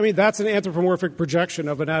 That's an anthropomorphic projection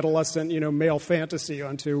of an adolescent, male fantasy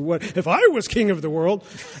onto what if I was king of the world.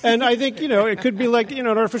 And I think, it could be like, an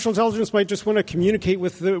artificial intelligence might just want to communicate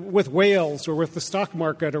with whales or with the stock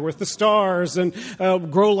market or with the stars and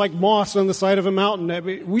grow like moss on the side of a mountain. I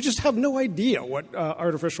mean, we just have no idea what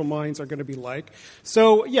artificial minds are going to be like.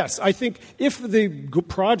 So, yes, I think if the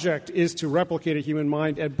project is to replicate a human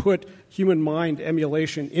mind and put human mind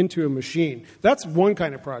emulation into a machine, that's one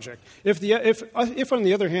kind of project. If on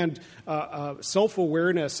the other hand,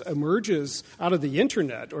 self-awareness emerges out of the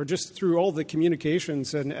internet or just through all the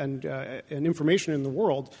communications and information in the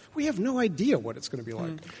world, we have no idea what it's going to be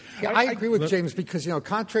like. Yeah, I agree with James because,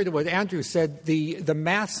 contrary to what Andrew said, the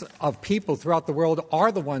mass of people throughout the world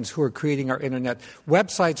are the ones who are creating our internet.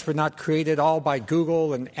 Websites were not created all by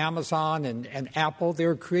Google and Amazon and Apple. They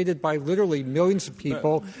were created by literally millions of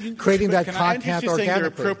people creating that content organically. They're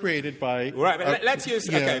appropriated by... Right, but let's use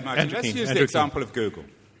the example of Google.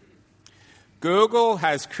 Google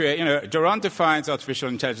has created, Duran defines artificial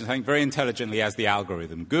intelligence, I think, very intelligently as the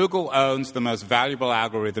algorithm. Google owns the most valuable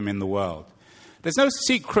algorithm in the world. There's no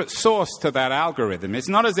secret source to that algorithm. It's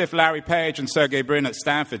not as if Larry Page and Sergey Brin at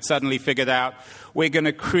Stanford suddenly figured out we're going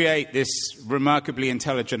to create this remarkably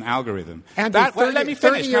intelligent algorithm. And let me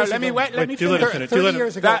finish. No, let me finish. 30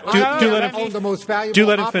 years ago, I owned the most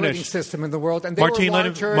valuable operating system in the world, and they were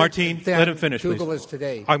larger than Google is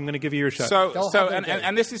today. I'm going to give you your shot.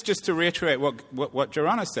 And this is just to reiterate what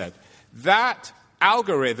Joanna said. That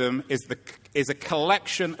algorithm is a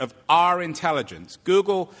collection of our intelligence.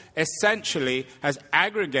 Google essentially has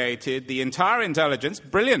aggregated the entire intelligence.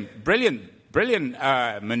 Brilliant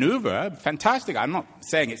maneuver. Fantastic. I'm not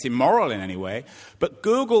saying it's immoral in any way, but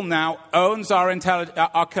Google now owns our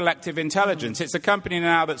collective intelligence. It's a company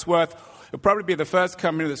now it'll probably be the first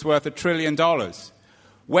company that's worth $1 trillion.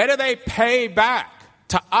 Where do they pay back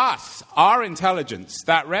to us, our intelligence,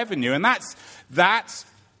 that revenue? And that's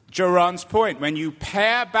Jaron's point. When you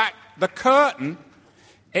pare back the curtain,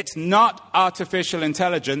 it's not artificial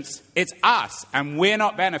intelligence, it's us, and we're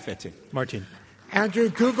not benefiting. Martine. Andrew,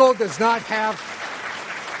 Google does not have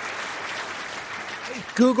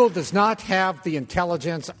the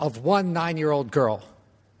intelligence of one 9-year-old girl.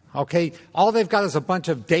 Okay? All they've got is a bunch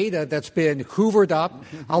of data that's been hoovered up,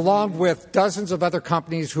 along with dozens of other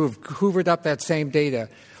companies who have hoovered up that same data.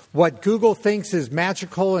 What Google thinks is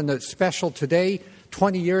magical and special today,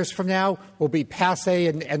 20 years from now, will be passé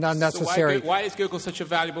and unnecessary. So why is Google such a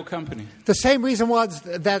valuable company? The same reason was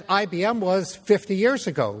that IBM was 50 years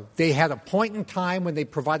ago. They had a point in time when they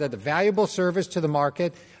provided a valuable service to the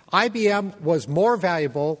market. IBM was more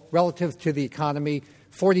valuable relative to the economy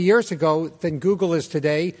 40 years ago than Google is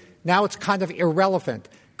today. Now it's kind of irrelevant.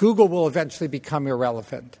 Google will eventually become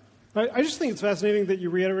irrelevant. I just think it's fascinating that you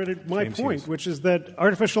reiterated my point, which is that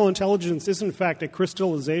artificial intelligence is, in fact, a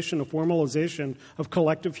crystallization, a formalization of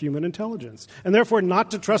collective human intelligence. And therefore,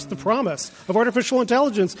 not to trust the promise of artificial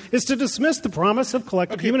intelligence is to dismiss the promise of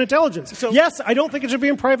collective human intelligence. So, yes, I don't think it should be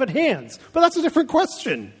in private hands, but that's a different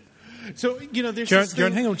question. So, there's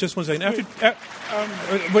Jaron, hang on just one second.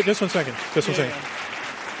 Wait, just one second.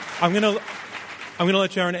 I'm going to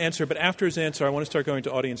let Jaron answer, but after his answer, I want to start going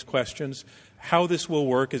to audience questions. How this will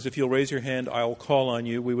work is if you'll raise your hand, I'll call on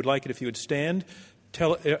you. We would like it if you would stand.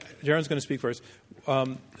 Jaron's going to speak first.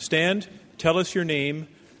 Stand, tell us your name,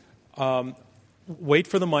 wait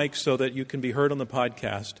for the mic so that you can be heard on the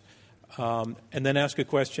podcast, and then ask a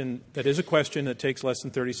question that is a question that takes less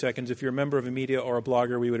than 30 seconds. If you're a member of a media or a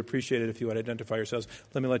blogger, we would appreciate it if you would identify yourselves.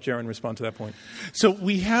 Let me let Jaron respond to that point. So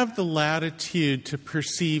we have the latitude to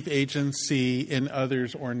perceive agency in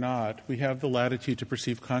others or not. We have the latitude to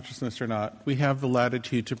perceive consciousness or not. We have the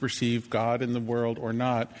latitude to perceive God in the world or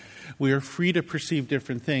not. We are free to perceive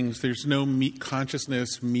different things. There's no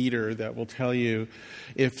consciousness meter that will tell you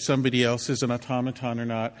if somebody else is an automaton or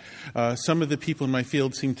not. Some of the people in my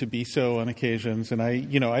field seem to be so show on occasions, and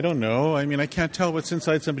I don't know. I mean, I can't tell what's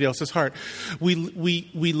inside somebody else's heart.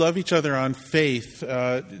 We love each other on faith,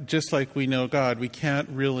 just like we know God. We can't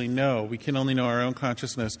really know. We can only know our own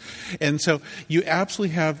consciousness. And so you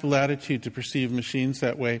absolutely have the latitude to perceive machines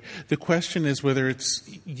that way. The question is whether it's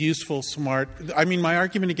useful, smart. I mean, my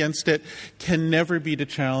argument against it can never be to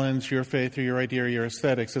challenge your faith or your idea or your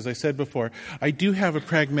aesthetics. As I said before, I do have a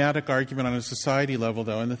pragmatic argument on a society level,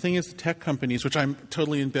 though. And the thing is, the tech companies, which I'm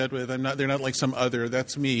totally in bed with, they're not like some other,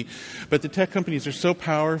 that's me. But the tech companies are so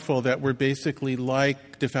powerful that we're basically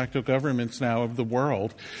like de facto governments now of the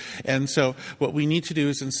world. And so what we need to do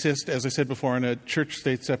is insist, as I said before, on a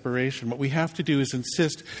church-state separation. What we have to do is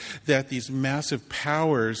insist that these massive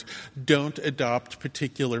powers don't adopt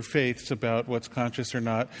particular faiths about what's conscious or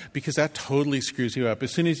not, because that totally screws you up.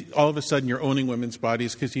 As soon as all of a sudden you're owning women's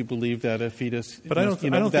bodies because you believe that a fetus, but I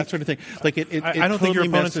don't that sort of thing. Like I don't think your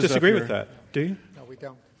opponents disagree with that. Do you? No, we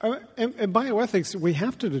don't. In bioethics, we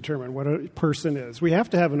have to determine what a person is. We have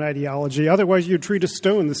to have an ideology. Otherwise, you treat a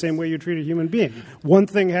stone the same way you treat a human being. One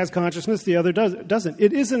thing has consciousness, the other doesn't.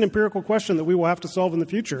 It is an empirical question that we will have to solve in the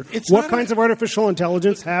future. What kinds of artificial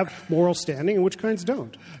intelligence have moral standing and which kinds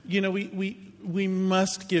don't? We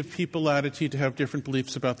must give people latitude to have different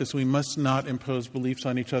beliefs about this. We must not impose beliefs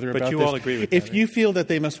on each other about this. But you all agree with that. If you feel that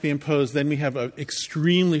they must be imposed, then we have an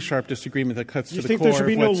extremely sharp disagreement that cuts to the core. You think there should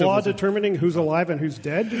be no law determining who's alive and who's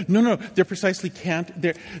dead? No. There precisely can't.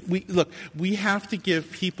 We have to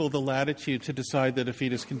give people the latitude to decide that a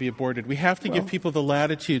fetus can be aborted. We have to give people the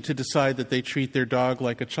latitude to decide that they treat their dog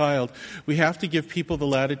like a child. We have to give people the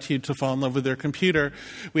latitude to fall in love with their computer.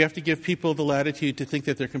 We have to give people the latitude to think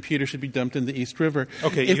that their computer should be dumped in the East River.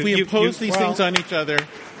 Okay, if we impose these things on each other,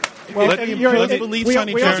 we also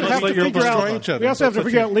have to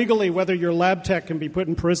figure out legally whether your lab tech can be put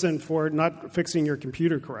in prison for not fixing your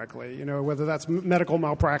computer correctly, whether that's medical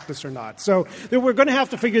malpractice or not. So we're going to have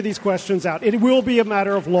to figure these questions out. It will be a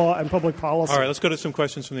matter of law and public policy. All right, let's go to some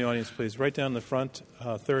questions from the audience, please. Right down the front,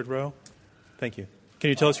 third row. Thank you. Can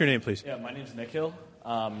you tell us your name, please? Yeah, my name's Nikhil.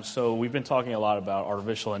 So we've been talking a lot about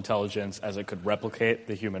artificial intelligence as it could replicate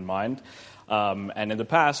the human mind. And in the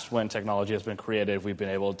past, when technology has been created, we've been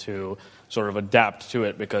able to sort of adapt to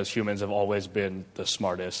it because humans have always been the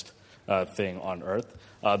smartest thing on Earth.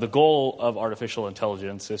 The goal of artificial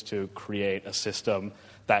intelligence is to create a system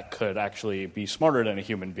that could actually be smarter than a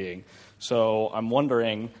human being. So I'm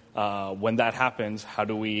wondering, when that happens, how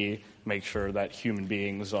do we make sure that human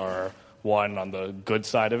beings are, one, on the good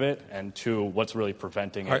side of it, and two, what's really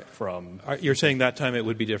preventing it from... You're saying that time it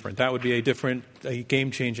would be different. That would be a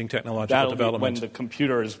game-changing technological development. When the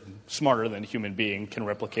computer is smarter than a human being, can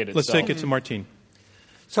replicate itself. Let's take it to Martine.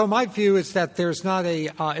 So my view is that there's not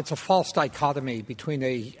it's a false dichotomy between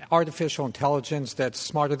a artificial intelligence that's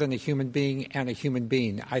smarter than a human being and a human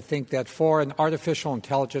being. I think that for an artificial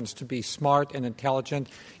intelligence to be smart and intelligent,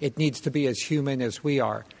 it needs to be as human as we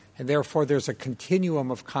are. And therefore, there's a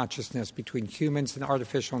continuum of consciousness between humans and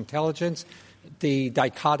artificial intelligence. The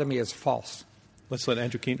dichotomy is false. Let's let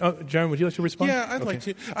Andrew Keene. Oh, John, would you like to respond? Yeah, I'd like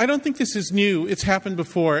to. I don't think this is new. It's happened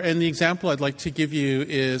before. And the example I'd like to give you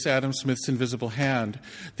is Adam Smith's invisible hand,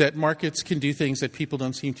 that markets can do things that people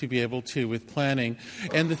don't seem to be able to with planning.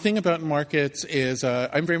 And the thing about markets is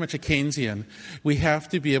I'm very much a Keynesian. We have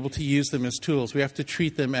to be able to use them as tools. We have to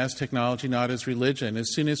treat them as technology, not as religion.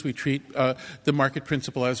 As soon as we treat the market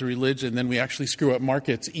principle as a religion, then we actually screw up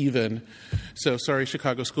markets even. So sorry,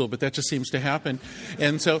 Chicago School, but that just seems to happen.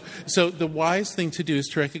 And so the wise thing to do is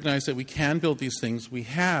to recognize that we can build these things we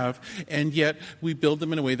have, and yet we build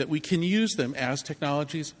them in a way that we can use them as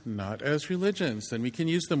technologies, not as religions. Then we can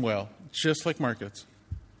use them well, just like markets.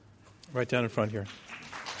 Right down in front here.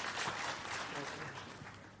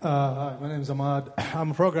 Hi, my name is Ahmad. I'm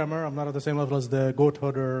a programmer. I'm not at the same level as the goat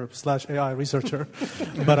herder / AI researcher.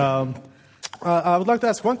 But I would like to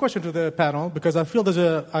ask one question to the panel, because I feel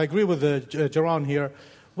I agree with Jaron here.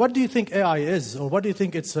 What do you think AI is, or what do you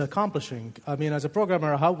think it's accomplishing? I mean, as a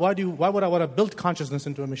programmer, why would I want to build consciousness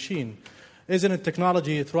into a machine? Isn't it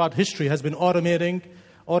technology throughout history has been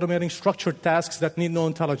automating structured tasks that need no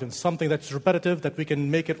intelligence, something that's repetitive, that we can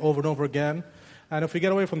make it over and over again? And if we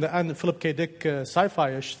get away from the Philip K. Dick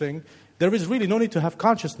sci-fi-ish thing, there is really no need to have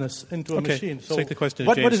consciousness into a machine. So take the question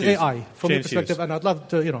what is AI from your perspective? And I'd love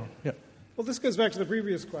to, yeah. Well, this goes back to the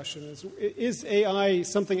previous question. Is AI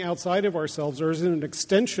something outside of ourselves, or is it an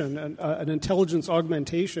extension, an intelligence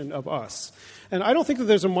augmentation of us? And I don't think that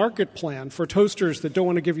there's a market plan for toasters that don't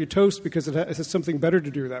want to give you toast because it has something better to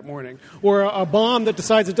do that morning, or a bomb that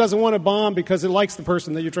decides it doesn't want to bomb because it likes the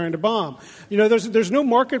person that you're trying to bomb. There's no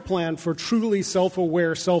market plan for truly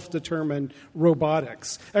self-aware, self-determined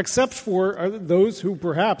robotics, except for those who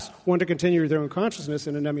perhaps want to continue their own consciousness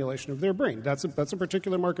in an emulation of their brain. That's a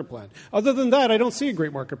particular market plan. Other than that, I don't see a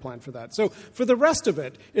great market plan for that. So for the rest of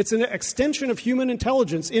it, it's an extension of human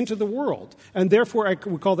intelligence into the world, and therefore I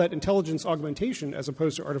would call that intelligence augmentation as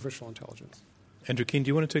opposed to artificial intelligence. Andrew Keen, do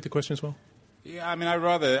you want to take the question as well? Yeah, I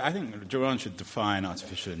think Jaron should define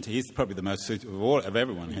artificial intelligence. He's probably the most suitable of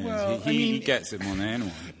everyone here. Well, he gets it more than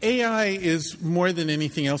anyone. AI is more than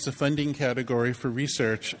anything else a funding category for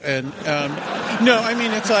research. And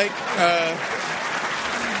it's like,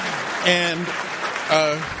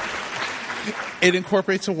 it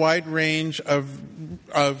incorporates a wide range of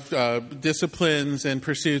disciplines and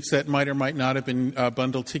pursuits that might or might not have been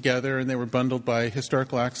bundled together, and they were bundled by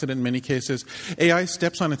historical accident in many cases. AI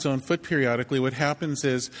steps on its own foot periodically. What happens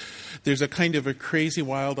is there's a kind of a crazy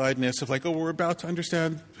wild-eyedness of like, we're about to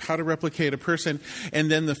understand how to replicate a person,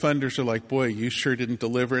 and then the funders are like, boy, you sure didn't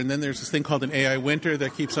deliver. And then there's this thing called an AI winter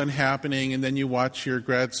that keeps on happening, and then you watch your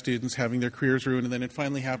grad students having their careers ruined, and then it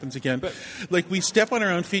finally happens again. But we step on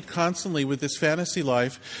our own feet constantly with this fantasy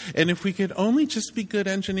life, and if we could only just be good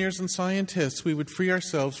engineers and scientists, we would free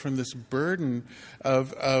ourselves from this burden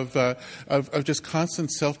of just constant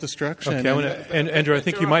self-destruction. Okay, Andrew, I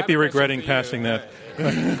think you might be regretting passing that.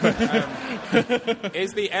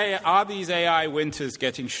 Are these AI winters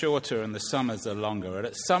getting shorter and the summers are longer? And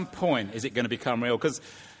at some point, is it going to become real? Because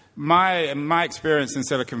my experience in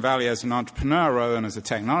Silicon Valley as an entrepreneur rather than as a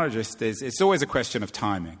technologist is it's always a question of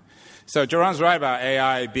timing. So Jaron's right about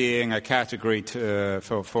AI being a category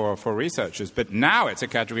for researchers, but now it's a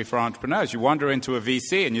category for entrepreneurs. You wander into a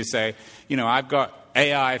VC and you say, I've got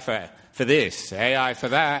AI for this, AI for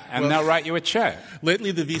that, and they'll write you a check.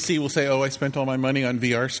 Lately, the VC will say, I spent all my money on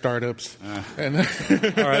VR startups. All right,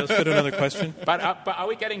 let's go to another question. But are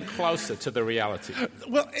we getting closer to the reality?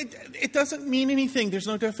 Well, it doesn't mean anything. There's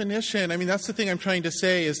no definition. I mean, that's the thing I'm trying to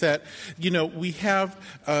say is that, we have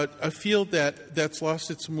a field that's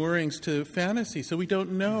lost its moorings to fantasy, so we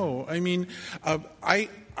don't know. I mean,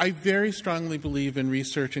 I very strongly believe in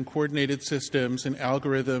research and coordinated systems and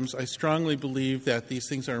algorithms. I strongly believe that these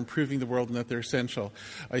things are improving the world and that they're essential.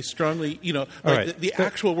 I strongly, the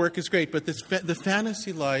actual work is great, but the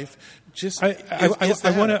fantasy life just I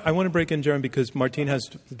want to break in, Jaron, because Martine has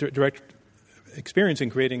direct experience in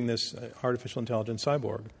creating this artificial intelligence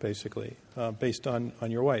cyborg, basically, based on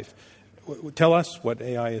your wife. Tell us what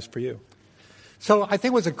AI is for you. So I think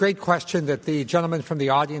it was a great question that the gentleman from the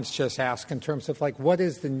audience just asked in terms of what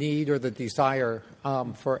is the need or the desire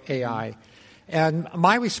for AI. And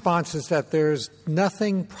my response is that there's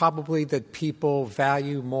nothing probably that people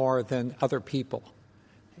value more than other people.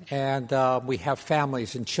 And we have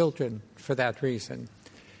families and children for that reason.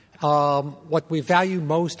 What we value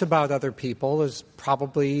most about other people is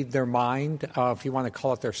probably their mind, if you want to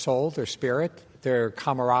call it their soul, their spirit, their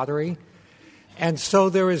camaraderie. And so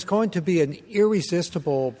there is going to be an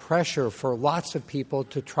irresistible pressure for lots of people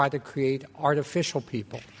to try to create artificial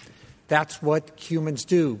people. That's what humans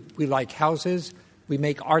do. We like houses, we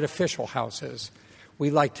make artificial houses.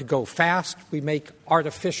 We like to go fast, we make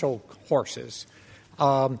artificial horses.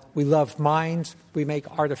 We love minds, we make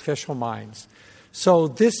artificial minds. So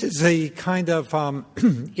this is a kind of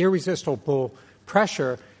irresistible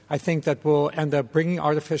pressure, I think, that will end up bringing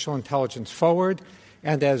artificial intelligence forward.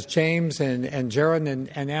 And as James and Jaron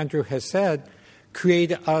and Andrew has said,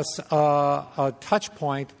 create us a touch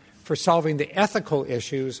point for solving the ethical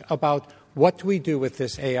issues about what do we do with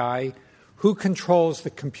this AI, who controls the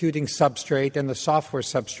computing substrate and the software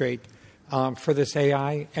substrate for this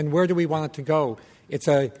AI, and where do we want it to go? It's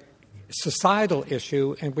a societal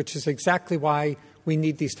issue, and which is exactly why we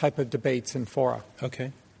need these type of debates in fora.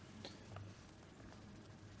 Okay.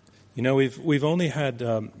 We've only had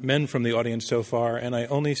men from the audience so far, and I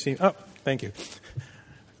only see... Oh, thank you.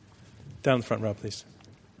 Down the front row, please.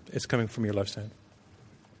 It's coming from your left side.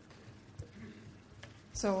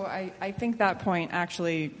 So I think that point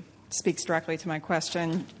actually speaks directly to my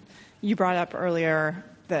question. You brought up earlier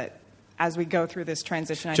that as we go through this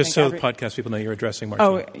transition... Just so the podcast people know you're addressing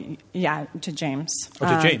Martine. Oh, yeah, to James.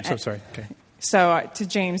 Oh, to James. I'm sorry. Okay. So to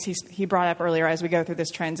James, he brought up earlier, as we go through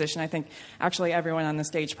this transition, I think actually everyone on the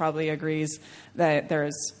stage probably agrees that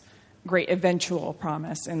there's great eventual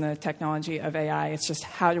promise in the technology of AI. It's just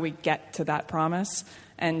how do we get to that promise?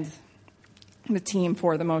 And the team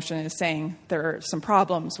for the motion is saying there are some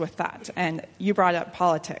problems with that. And you brought up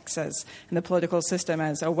politics and the political system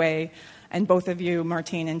as a way And both of you,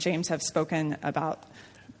 Martine and James, have spoken about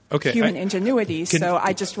Okay, human ingenuity. So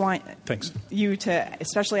I just want thanks. you to,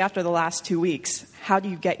 especially after the last 2 weeks, how do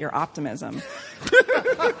you get your optimism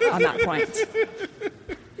on that point?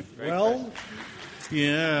 Well,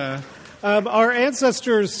 Yeah. our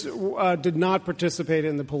ancestors did not participate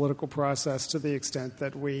in the political process to the extent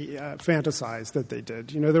that we fantasize that they did.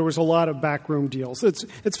 There was a lot of backroom deals.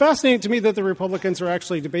 It's fascinating to me that the Republicans are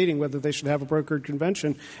actually debating whether they should have a brokered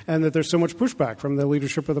convention, and that there's so much pushback from the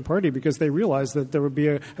leadership of the party because they realize that there would be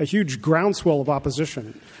a huge groundswell of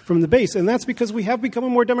opposition from the base. And that's because we have become a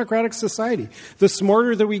more democratic society. The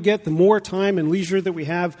smarter that we get, the more time and leisure that we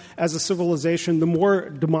have as a civilization, the more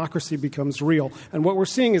democracy becomes real. And what we're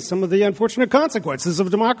seeing is some of the unfortunate consequences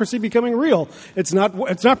of democracy becoming real. It's not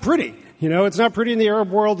pretty. It's not pretty in the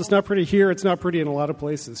Arab world. It's not pretty here. It's not pretty in a lot of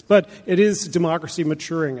places. But it is democracy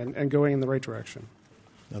maturing and going in the right direction.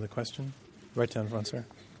 Another question? Right down front, sir.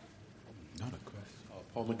 Not a question.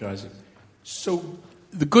 Paul McGeising. So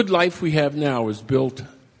the good life we have now is built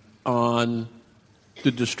on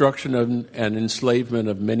the destruction of and enslavement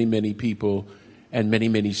of many, many people and many,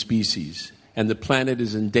 many species. And the planet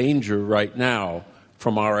is in danger right now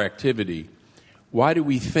from our activity. Why do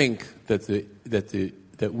we think that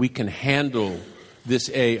we can handle this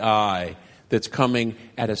AI that's coming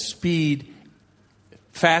at a speed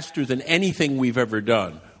faster than anything we've ever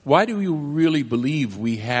done? Why do you really believe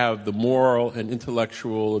we have the moral and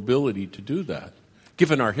intellectual ability to do that,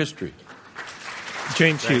 given our history?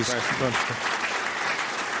 James Hughes. It's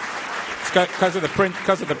because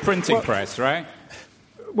of the printing press, right?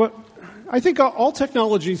 Well, I think all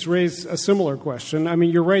technologies raise a similar question. I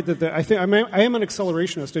mean, you're right that I am an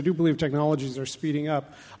accelerationist. I do believe technologies are speeding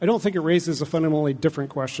up. I don't think it raises a fundamentally different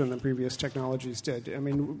question than previous technologies did. I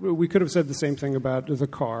mean, we could have said the same thing about the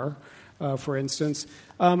car, for instance.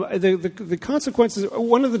 The consequences,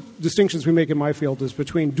 one of the distinctions we make in my field is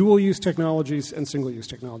between dual-use technologies and single-use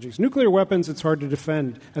technologies. Nuclear weapons, it's hard to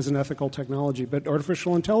defend as an ethical technology, but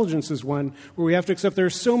artificial intelligence is one where we have to accept there are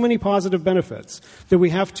so many positive benefits that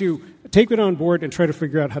we have to take it on board and try to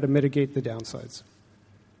figure out how to mitigate the downsides.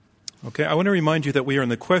 Okay, I want to remind you that we are in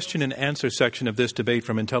the question and answer section of this debate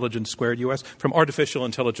from Intelligence Squared US, from Artificial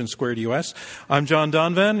Intelligence Squared US. I'm John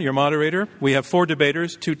Donvan, your moderator. We have 4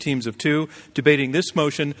 debaters, 2 teams of 2, debating this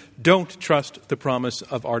motion, don't trust the promise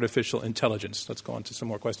of artificial intelligence. Let's go on to some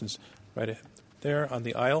more questions right ahead there on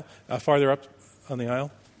the aisle. Farther up on the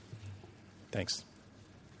aisle. Thanks.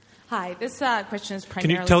 Hi, this question is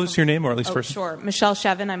primarily... Can you tell us your name, or at least first? Sure. Michelle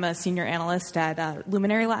Shevin. I'm a senior analyst at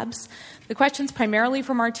Luminary Labs. The question's primarily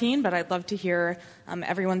for Martine, but I'd love to hear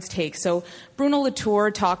everyone's take. So Bruno Latour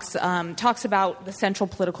talks about the central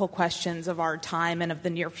political questions of our time and of the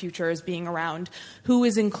near future as being around who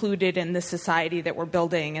is included in the society that we're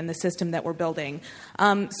building and the system that we're building.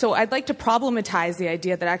 So I'd like to problematize the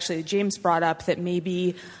idea that actually James brought up that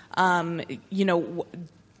maybe,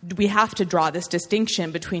 we have to draw this distinction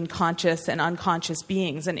between conscious and unconscious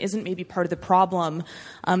beings, and isn't maybe part of the problem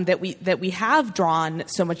that we have drawn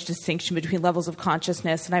so much distinction between levels of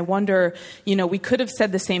consciousness? And I wonder, we could have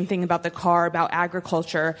said the same thing about the car, about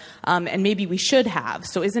agriculture, and maybe we should have.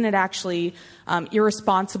 So isn't it actually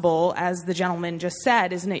irresponsible, as the gentleman just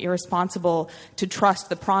said, isn't it irresponsible to trust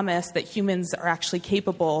the promise that humans are actually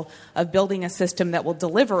capable of building a system that will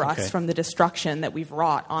deliver us from the destruction that we've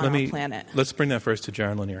wrought on our planet? Let's bring that first to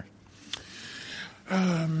Jaron Lanier.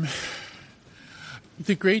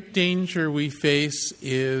 The great danger we face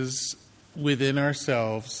is within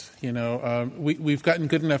ourselves. We've gotten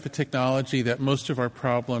good enough at technology that most of our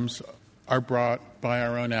problems are brought by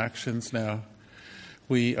our own actions now.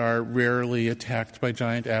 We are rarely attacked by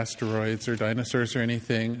giant asteroids or dinosaurs or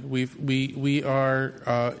anything. We are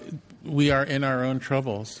in our own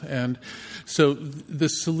troubles, and so the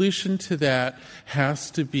solution to that has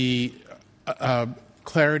to be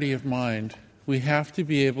clarity of mind. We have to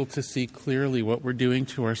be able to see clearly what we're doing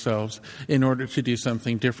to ourselves in order to do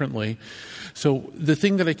something differently. So the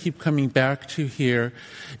thing that I keep coming back to here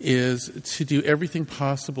is to do everything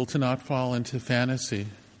possible to not fall into fantasy.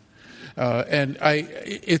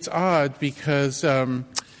 It's odd because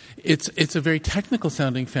it's a very technical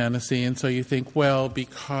sounding fantasy, and so you think, well,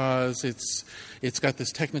 because it's got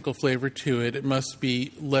this technical flavor to it, it must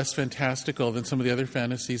be less fantastical than some of the other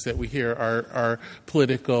fantasies that we hear are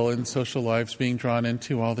political and social lives being drawn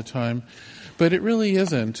into all the time. But it really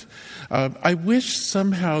isn't. I wish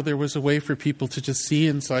somehow there was a way for people to just see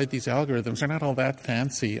inside these algorithms. They're not all that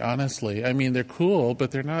fancy, honestly. I mean, they're cool,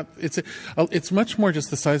 but they're not. It's much more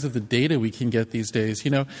just the size of the data we can get these days.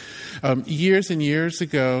 Years and years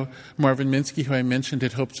ago, Marvin Minsky, who I mentioned,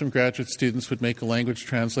 had hoped some graduate students would make a language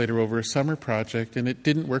translator over a summer project. project, and it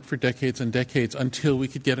didn't work for decades and decades until we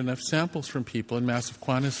could get enough samples from people in massive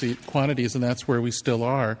quantities, and that's where we still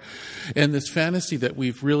are. And this fantasy that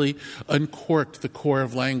we've really uncorked the core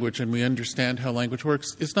of language and we understand how language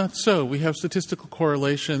works is not so. We have statistical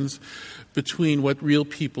correlations between what real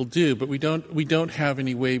people do, but we don't have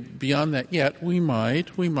any way beyond that yet. We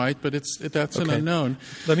might, but that's an unknown.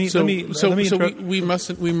 We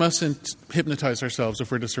mustn't hypnotize ourselves if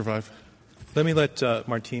we're to survive. Let me let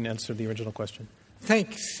Martine answer the original question.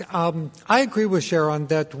 Thanks. I agree with Sharon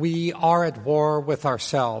that we are at war with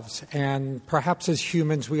ourselves, and perhaps as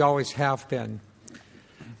humans we always have been.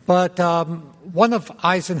 But one of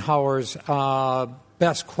Eisenhower's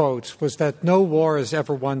best quotes was that no war is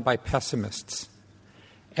ever won by pessimists.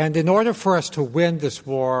 And in order for us to win this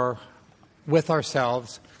war with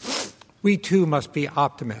ourselves, we too must be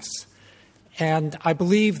optimists. And I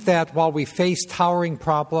believe that while we face towering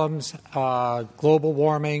problems, global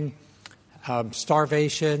warming,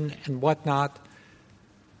 starvation, and whatnot,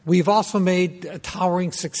 we've also made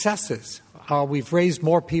towering successes. We've raised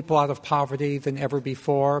more people out of poverty than ever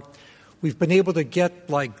before. We've been able to get,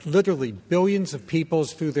 literally billions of people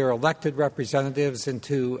through their elected representatives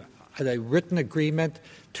into a written agreement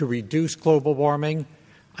to reduce global warming.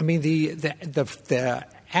 I mean, the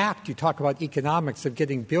act, you talk about economics, of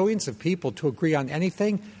getting billions of people to agree on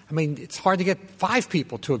anything. I mean, it's hard to get 5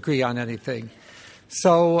 people to agree on anything.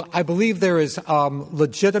 So I believe there is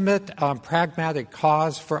legitimate, pragmatic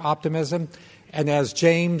cause for optimism. And as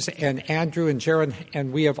James and Andrew and Jaron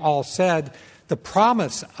and we have all said, the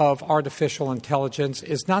promise of artificial intelligence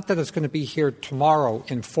is not that it's going to be here tomorrow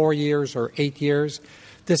in 4 years or 8 years.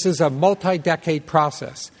 This is a multi-decade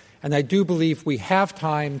process, and I do believe we have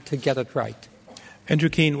time to get it right. Andrew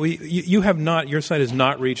Keen, your side has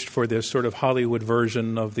not reached for this sort of Hollywood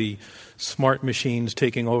version of the smart machines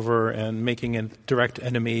taking over and making a direct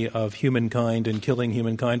enemy of humankind and killing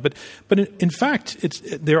humankind. But in fact,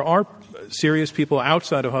 there are serious people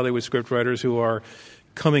outside of Hollywood scriptwriters who are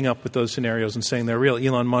coming up with those scenarios and saying they're real.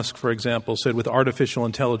 Elon Musk, for example, said with artificial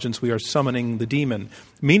intelligence we are summoning the demon,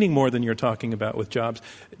 meaning more than you're talking about with Jobs.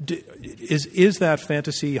 Is that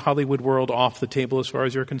fantasy Hollywood world off the table as far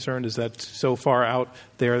as you're concerned? Is that so far out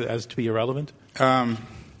there as to be irrelevant?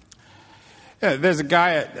 There's a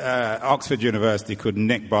guy at Oxford University called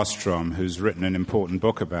Nick Bostrom who's written an important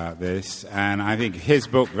book about this, and I think his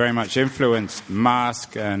book very much influenced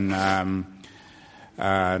Musk and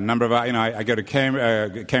a number of, I go to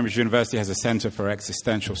Cambridge University has a Center for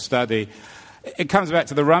Existential Study. It comes back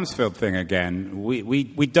to the Rumsfeld thing again.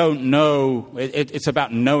 We don't know. It's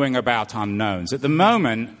about knowing about unknowns. At the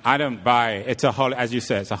moment, I don't buy it. As you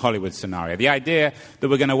say, it's a Hollywood scenario. The idea that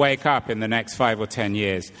we're going to wake up in the next 5 or 10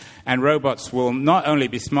 years and robots will not only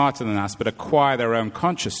be smarter than us, but acquire their own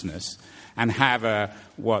consciousness and have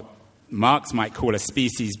what Marx might call a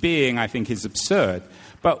species being, I think is absurd.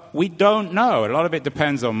 But we don't know. A lot of it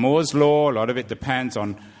depends on Moore's law. A lot of it depends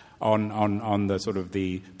on the sort of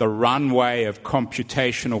the runway of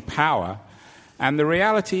computational power. And the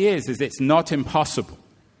reality is it's not impossible.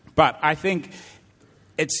 But I think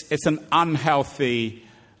it's an unhealthy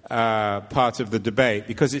part of the debate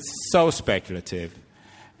because it's so speculative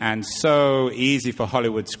and so easy for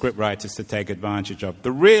Hollywood scriptwriters to take advantage of.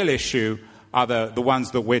 The real issue are the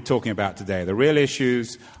ones that we're talking about today. The real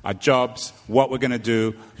issues are jobs, what we're going to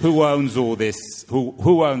do, who owns all this,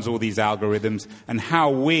 who owns all these algorithms, and how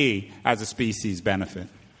we, as a species, benefit.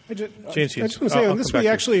 I just want to say on this we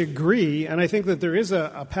actually agree, and I think that there is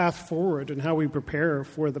a path forward in how we prepare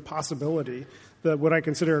for the possibility, what I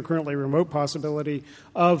consider a currently remote possibility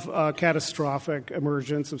of catastrophic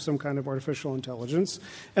emergence of some kind of artificial intelligence.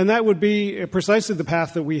 And that would be precisely the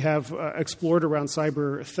path that we have explored around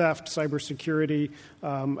cyber theft, cyber security,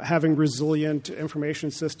 having resilient information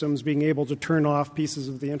systems, being able to turn off pieces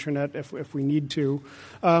of the Internet if we need to.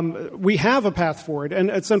 We have a path forward. And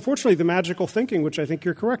it's unfortunately the magical thinking, which I think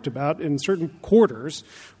you're correct about, in certain quarters,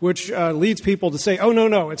 which leads people to say, oh,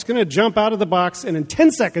 no, it's going to jump out of the box, and in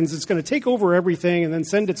 10 seconds it's going to take over everything and then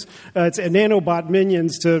send its nanobot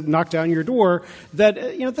minions to knock down your door. That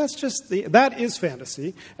is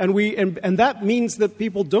fantasy, and that means that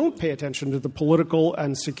people don't pay attention to the political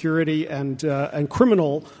and security and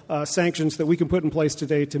criminal sanctions that we can put in place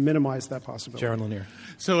today to minimize that possibility. Jaron Lanier.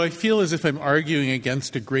 So I feel as if I'm arguing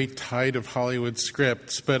against a great tide of Hollywood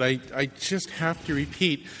scripts, but I just have to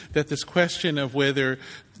repeat that this question of whether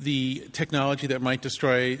the technology that might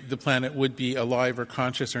destroy the planet would be alive or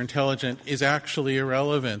conscious or intelligent is actually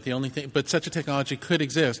irrelevant. The only thing, but such a technology could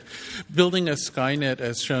exist. Building a Skynet,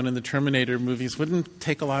 as shown in the Terminator movies, wouldn't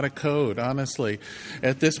take a lot of code, honestly.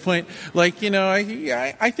 At this point, like,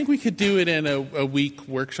 I think we could do it in a week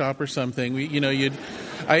workshop or something.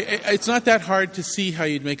 It's not that hard to see how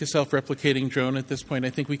you'd make a self-replicating drone at this point. I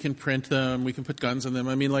think we can print them, we can put guns on them.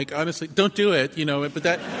 I mean, like, honestly, don't do it, but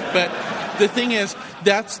the thing is,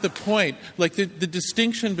 that's the point. Like, the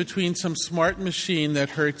distinction between some smart machine that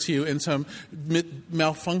hurts you and some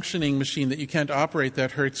malfunctioning machine that you can't operate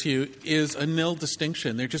that hurts you is a nil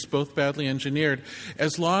distinction. They're just both badly engineered.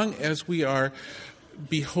 As long as we are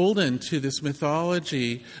beholden to this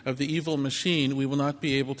mythology of the evil machine, we will not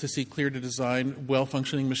be able to see clear to design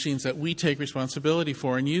well-functioning machines that we take responsibility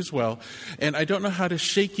for and use well. And I don't know how to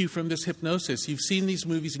shake you from this hypnosis. You've seen these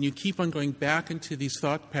movies and you keep on going back into these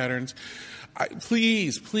thought patterns.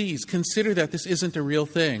 Please consider that this isn't a real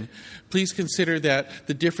thing. Please consider that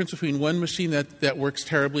the difference between one machine that works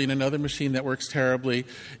terribly and another machine that works terribly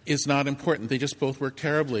is not important. They just both work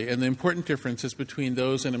terribly. And the important difference is between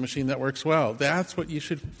those and a machine that works well. That's what you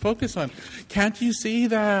should focus on. Can't you see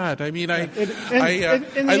that? I mean, I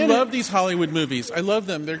love these Hollywood movies. I love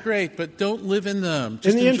them. They're great, but don't live in them.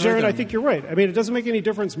 Just in the end, Jared, them. I think you're right. I mean, it doesn't make any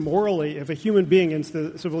difference morally if a human being is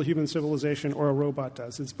the human civilization or a robot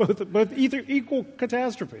does. It's both either equal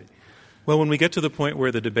catastrophe. Well, when we get to the point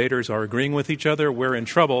where the debaters are agreeing with each other, we're in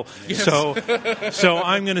trouble. Yes. So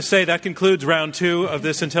I'm going to say that concludes round 2 of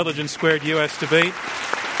this Intelligence Squared U.S. debate,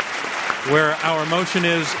 where our motion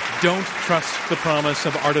is, don't trust the promise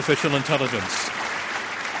of artificial intelligence.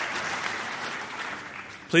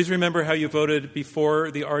 Please remember how you voted before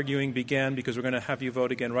the arguing began, because we're going to have you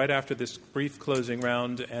vote again right after this brief closing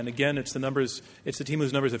round. And again, it's the team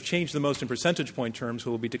whose numbers have changed the most in percentage point terms who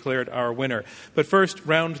will be declared our winner. But first,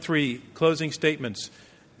 round 3, closing statements.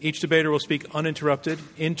 Each debater will speak uninterrupted,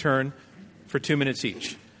 in turn, for 2 minutes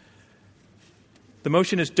each. The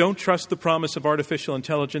motion is don't trust the promise of artificial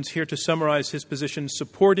intelligence. Here to summarize his position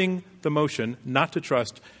supporting the motion not to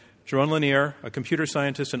trust, Jaron Lanier, a computer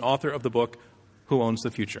scientist and author of the book, Who Owns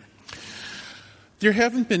the Future? There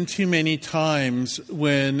haven't been too many times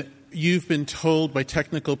when you've been told by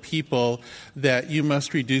technical people that you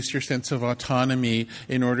must reduce your sense of autonomy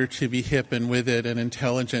in order to be hip and with it and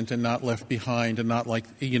intelligent and not left behind and not like,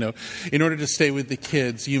 in order to stay with the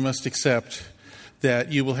kids, you must accept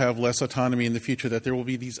that you will have less autonomy in the future, that there will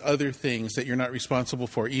be these other things that you're not responsible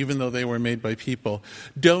for, even though they were made by people.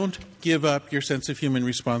 Don't give up your sense of human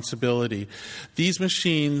responsibility. These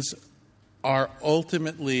machines are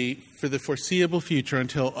ultimately, for the foreseeable future,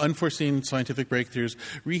 until unforeseen scientific breakthroughs,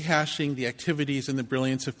 rehashing the activities and the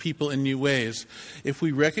brilliance of people in new ways. If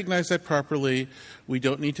we recognize that properly, we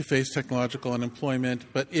don't need to face technological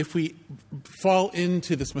unemployment. But if we fall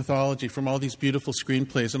into this mythology from all these beautiful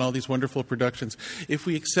screenplays and all these wonderful productions, if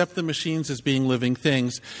we accept the machines as being living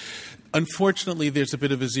things, unfortunately, there's a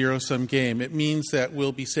bit of a zero-sum game. It means that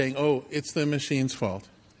we'll be saying, oh, it's the machine's fault.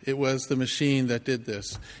 It was the machine that did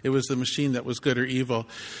this. It was the machine that was good or evil.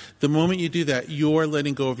 The moment you do that, you're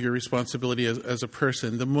letting go of your responsibility as a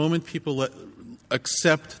person. The moment people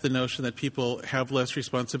accept the notion that people have less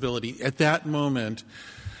responsibility, at that moment,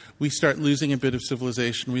 we start losing a bit of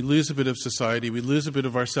civilization. We lose a bit of society. We lose a bit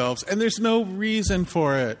of ourselves. And there's no reason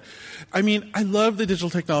for it. I mean, I love the digital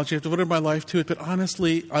technology. I've devoted my life to it. But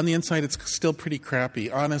honestly, on the inside, it's still pretty crappy.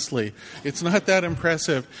 Honestly, it's not that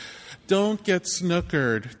impressive. Don't get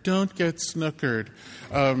snookered. Don't get snookered.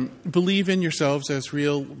 Believe in yourselves as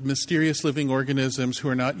real, mysterious living organisms who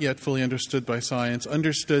are not yet fully understood by science.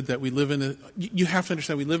 Understood that we live in you have to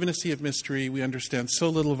understand we live in a sea of mystery. We understand so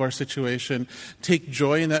little of our situation. Take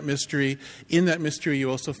joy in that mystery. In that mystery, you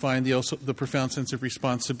also find the profound sense of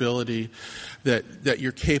responsibility that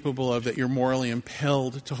you're capable of, that you're morally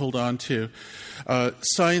impelled to hold on to.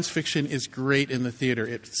 Science fiction is great in the theater.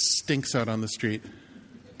 It stinks out on the street.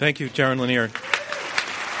 Thank you, Jaron Lanier.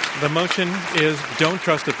 The motion is don't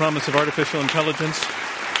trust the promise of artificial intelligence.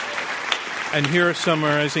 And here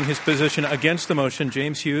summarizing his position against the motion,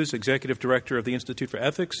 James Hughes, Executive Director of the Institute for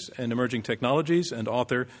Ethics and Emerging Technologies and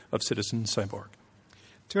author of Citizen Cyborg.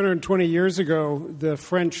 220 years ago, the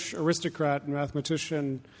French aristocrat and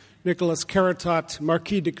mathematician Nicolas Caratot,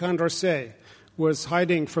 Marquis de Condorcet, was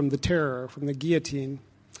hiding from the terror, from the guillotine.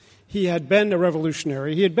 He had been a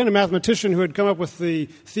revolutionary. He had been a mathematician who had come up with the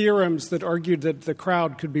theorems that argued that the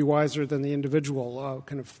crowd could be wiser than the individual,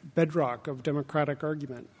 kind of bedrock of democratic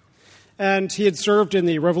argument. And he had served in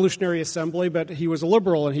the Revolutionary Assembly, but he was a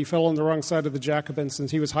liberal and he fell on the wrong side of the Jacobins since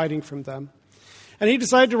he was hiding from them. And he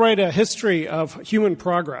decided to write a history of human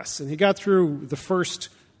progress. And he got through the first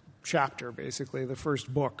chapter, basically, the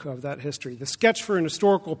first book of that history, the sketch for an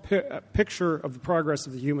historical picture of the progress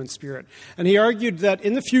of the human spirit. And he argued that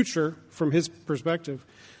in the future, from his perspective,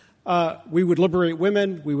 we would liberate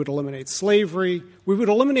women, we would eliminate slavery, we would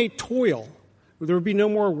eliminate toil, there would be no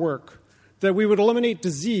more work, that we would eliminate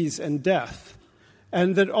disease and death,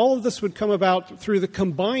 and that all of this would come about through the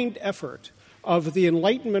combined effort of the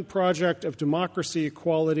Enlightenment project of democracy,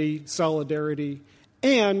 equality, solidarity,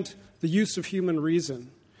 and the use of human reason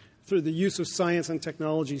through the use of science and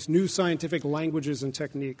technologies, new scientific languages and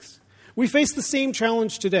techniques. We face the same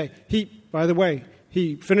challenge today. By the way,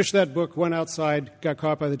 he finished that book, went outside, got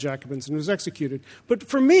caught by the Jacobins, and was executed. But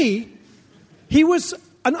for me, he was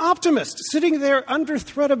an optimist sitting there under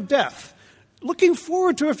threat of death, looking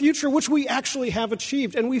forward to a future which we actually have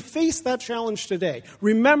achieved. And we face that challenge today,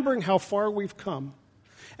 remembering how far we've come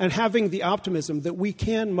and having the optimism that we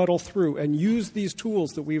can muddle through and use these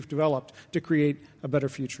tools that we've developed to create a better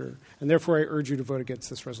future. And therefore, I urge you to vote against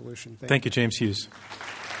this resolution. Thank you, James Hughes.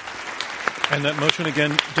 And that motion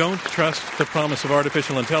again, don't trust the promise of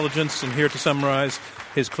artificial intelligence. And here to summarize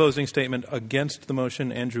his closing statement against the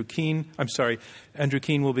motion, Andrew Keen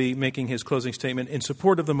will be making his closing statement in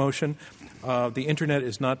support of the motion. The Internet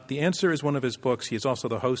is not the answer is one of his books. He is also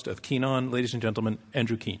the host of Keen On. Ladies and gentlemen,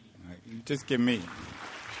 Andrew Keen. Just give me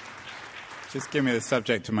the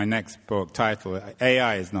subject of my next book title.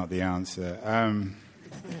 AI is not the answer.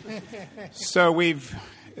 So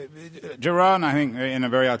Jaron, I think, in a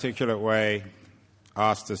very articulate way,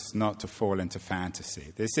 asked us not to fall into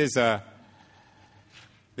fantasy. This is a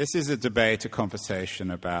debate, a conversation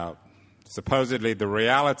about supposedly the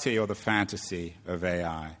reality or the fantasy of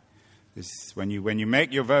AI. When you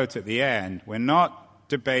make your vote at the end, we're not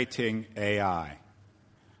debating AI.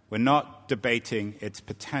 We're not debating its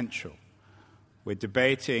potential. We're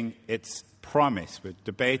debating its promise. We're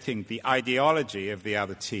debating the ideology of the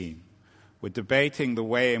other team. We're debating the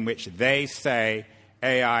way in which they say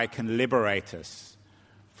AI can liberate us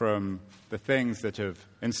from the things that have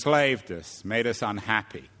enslaved us, made us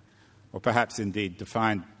unhappy, or perhaps indeed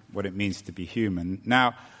defined what it means to be human.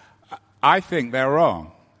 Now, I think they're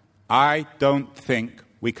wrong. I don't think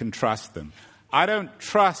we can trust them. I don't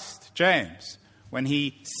trust James when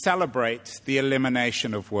he celebrates the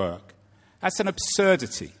elimination of work. That's an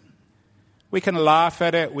absurdity. We can laugh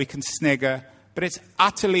at it, we can snigger, but it's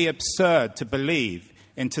utterly absurd to believe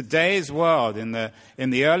in today's world, in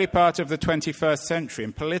the early part of the 21st century,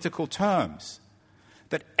 in political terms,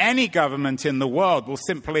 that any government in the world will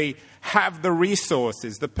simply have the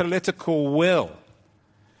resources, the political will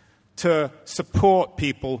to support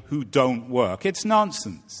people who don't work. It's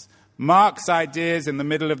nonsense. Marx's ideas in the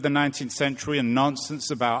middle of the 19th century are nonsense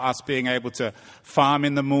about us being able to farm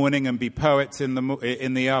in the morning and be poets in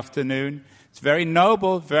the afternoon. It's very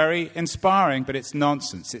noble, very inspiring, but it's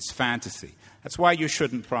nonsense. It's fantasy. That's why you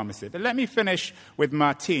shouldn't promise it. But let me finish with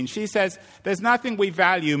Martine. She says, there's nothing we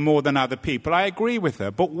value more than other people. I agree with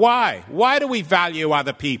her. But why? Why do we value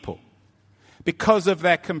other people? Because of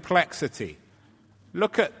their complexity.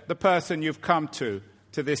 Look at the person you've come to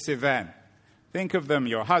this event. Think of them,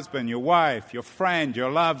 your husband, your wife, your friend, your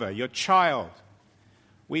lover, your child.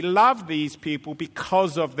 We love these people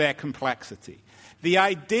because of their complexity. The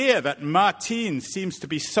idea that Martine seems to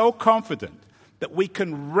be so confident that we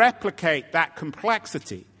can replicate that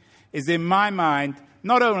complexity is, in my mind,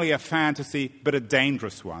 not only a fantasy, but a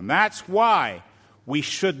dangerous one. That's why we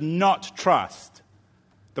should not trust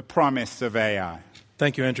the promise of AI.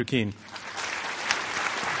 Thank you, Andrew Keen.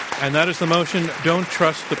 And that is the motion, don't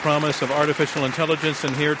trust the promise of artificial intelligence.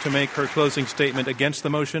 And here to make her closing statement against the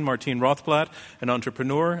motion, Martine Rothblatt, an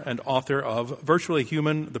entrepreneur and author of Virtually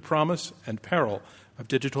Human, The Promise and Peril of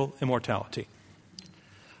Digital Immortality.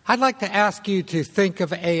 I'd like to ask you to think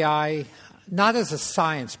of AI not as a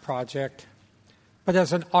science project, but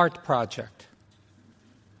as an art project.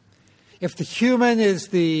 If the human is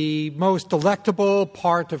the most delectable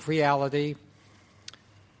part of reality,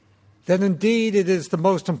 then indeed it is the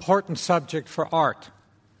most important subject for art.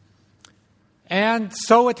 And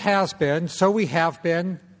so it has been, so we have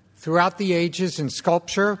been throughout the ages in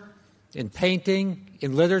sculpture, in painting,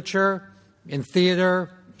 in literature, in theater,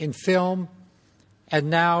 in film, and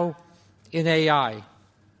now in AI.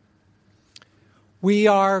 We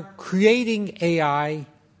are creating AI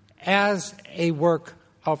as a work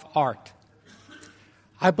of art.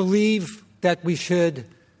 I believe that we should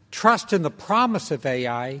trust in the promise of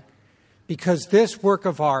AI because this work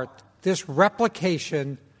of art, this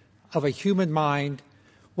replication of a human mind,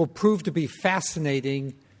 will prove to be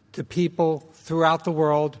fascinating to people throughout the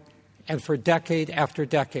world and for decade after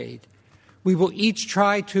decade. We will each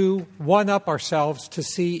try to one-up ourselves to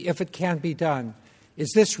see if it can be done.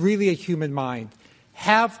 Is this really a human mind?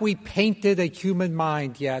 Have we painted a human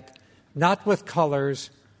mind yet, not with colors,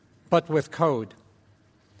 but with code?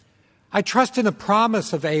 I trust in the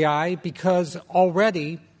promise of AI because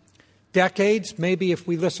already, decades, maybe if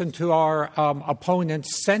we listen to our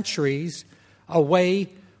opponents, centuries away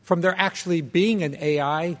from there actually being an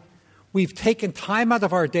AI, we've taken time out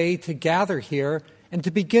of our day to gather here and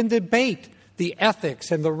to begin to debate the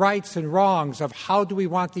ethics and the rights and wrongs of how do we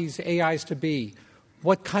want these AIs to be?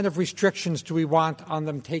 What kind of restrictions do we want on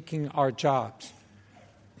them taking our jobs?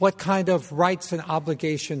 What kind of rights and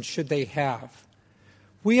obligations should they have?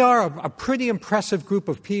 We are a pretty impressive group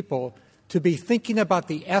of people to be thinking about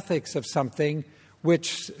the ethics of something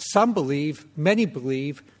which some believe, many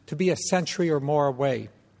believe, to be a century or more away.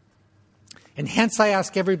 And hence I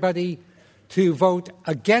ask everybody to vote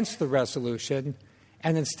against the resolution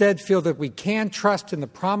and instead feel that we can trust in the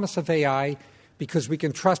promise of AI because we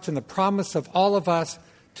can trust in the promise of all of us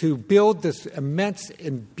to build this immense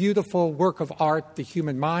and beautiful work of art, the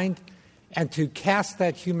human mind, and to cast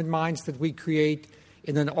that human minds that we create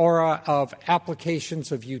in an aura of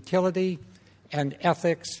applications of utility and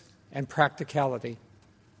ethics and practicality.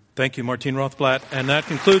 Thank you, Martine Rothblatt. And that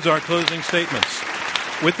concludes our closing statements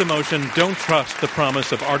with the motion, don't trust the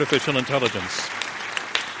promise of artificial intelligence.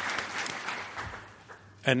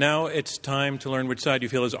 And now it's time to learn which side you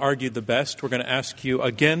feel has argued the best. We're going to ask you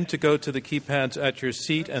again to go to the keypads at your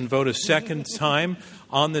seat and vote a second time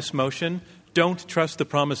on this motion. Don't trust the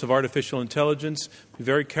promise of artificial intelligence. Be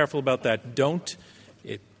very careful about that. Don't.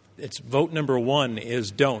 It's vote number one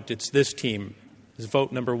is don't. It's this team. It's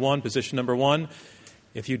vote number one, position number one.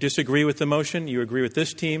 If you disagree with the motion, you agree with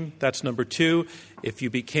this team, that's number two. If you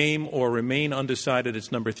became or remain undecided,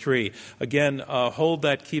 it's number three. Again, hold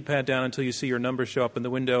that keypad down until you see your number show up in the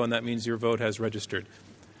window, and that means your vote has registered.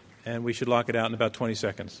 And we should lock it out in about 20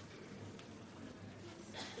 seconds.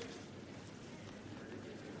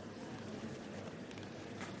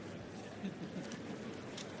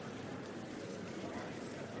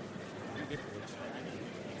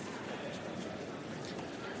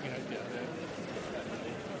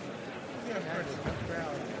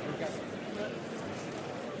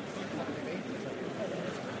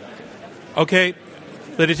 Okay,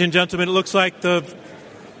 ladies and gentlemen, it looks like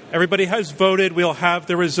everybody has voted. We'll have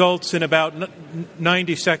the results in about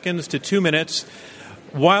 90 seconds to 2 minutes.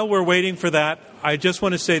 While we're waiting for that, I just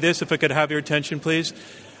want to say this, if I could have your attention, please.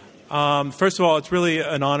 First of all, it's really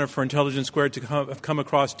an honor for Intelligence Squared to have come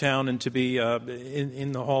across town and to be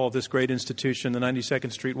in the hall of this great institution, the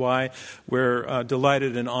 92nd Street Y. We're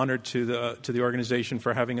delighted and honored to the organization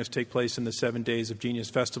for having us take place in the 7 Days of Genius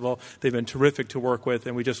Festival. They've been terrific to work with,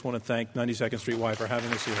 and we just want to thank 92nd Street Y for having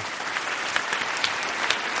us here.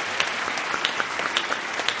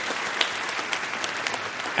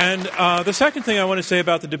 And the second thing I want to say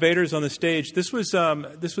about the debaters on the stage, this was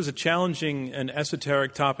a challenging and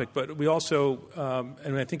esoteric topic, but we also,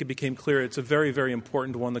 and I think it became clear, it's a very, very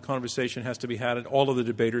important one. The conversation has to be had, and all of the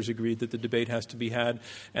debaters agreed that the debate has to be had,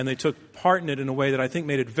 and they took part in it in a way that I think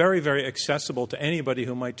made it very, very accessible to anybody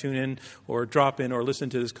who might tune in or drop in or listen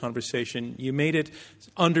to this conversation. You made it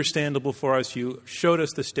understandable for us. You showed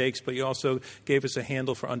us the stakes, but you also gave us a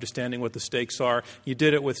handle for understanding what the stakes are. You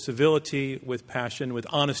did it with civility, with passion, with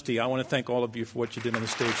honesty. I want to thank all of you for what you did on the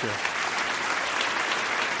stage here.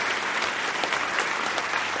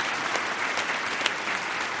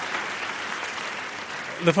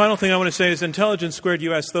 The final thing I want to say is Intelligence Squared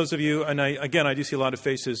US, those of you, and I do see a lot of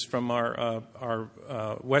faces from our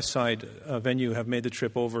West Side venue have made the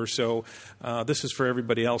trip over, so this is for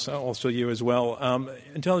everybody else, also you as well.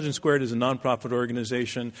 Intelligence Squared is a nonprofit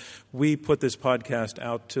organization. We put this podcast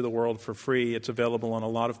out to the world for free. It's available on a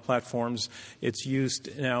lot of platforms. It's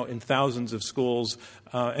used now in thousands of schools,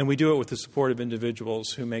 and we do it with the support of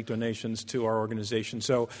individuals who make donations to our organization.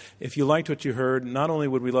 So if you liked what you heard, not only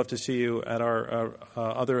would we love to see you at our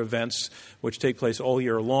other events, which take place all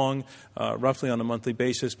year long, roughly on a monthly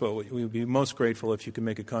basis, but we would be most grateful if you can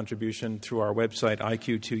make a contribution through our website,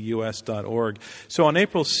 iq2us.org. So on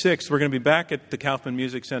April 6th, we're going to be back at the Kaufman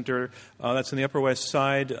Music Center. That's in the Upper West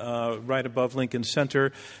Side, right above Lincoln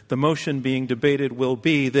Center. The motion being debated will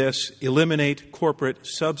be this: eliminate corporate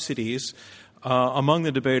subsidies. Among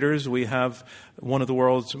the debaters, we have one of the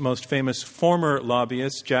world's most famous former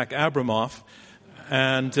lobbyists, Jack Abramoff.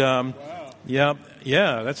 And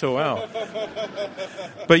yeah, that's a wow.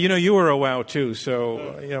 But you were a wow too,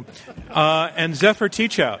 so yeah. And Zephyr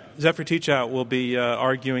Teachout. Zephyr Teachout will be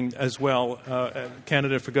arguing as well,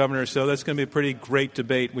 candidate for governor. So that's going to be a pretty great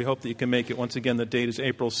debate. We hope that you can make it. Once again, the date is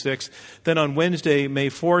April 6th. Then on Wednesday, May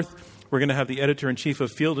 4th, We're going to have the editor-in-chief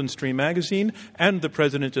of Field and Stream magazine and the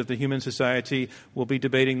president of the Human Society will be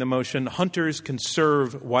debating the motion, Hunters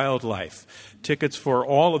Conserve Wildlife. Tickets for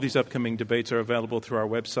all of these upcoming debates are available through our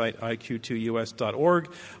website,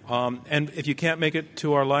 iq2us.org. And if you can't make it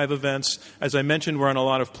to our live events, as I mentioned, we're on a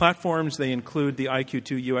lot of platforms. They include the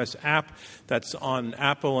IQ2US app that's on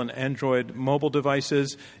Apple and Android mobile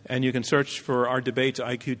devices, and you can search for our debates,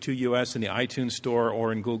 IQ2US, in the iTunes Store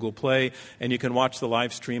or in Google Play, and you can watch the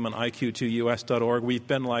live stream on iq2us.org. We've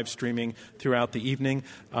been live streaming throughout the evening,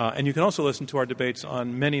 and you can also listen to our debates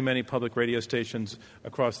on many, many public radio stations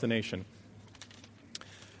across the nation.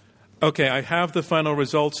 Okay, I have the final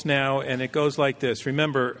results now, and it goes like this.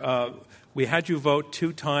 Remember, we had you vote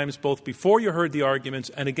 2 times, both before you heard the arguments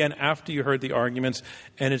and again after you heard the arguments,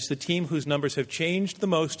 and it's the team whose numbers have changed the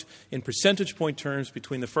most in percentage point terms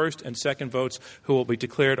between the first and second votes who will be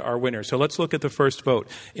declared our winner. So let's look at the first vote.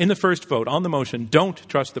 In the first vote, on the motion, don't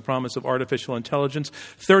trust the promise of artificial intelligence,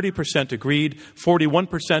 30% agreed,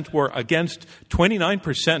 41% were against,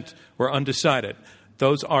 29% were undecided.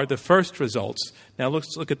 Those are the first results. Now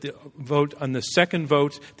let's look at the vote on the second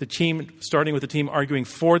vote. The team, starting with the team arguing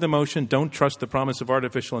for the motion, don't trust the promise of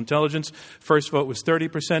artificial intelligence. First vote was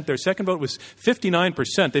 30%. Their second vote was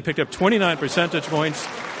 59%. They picked up 29 percentage points.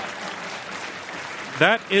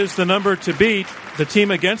 That is the number to beat. The team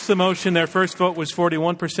against the motion, their first vote was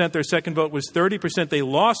 41%. Their second vote was 30%. They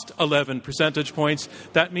lost 11 percentage points.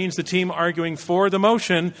 That means the team arguing for the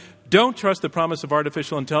motion, don't trust the promise of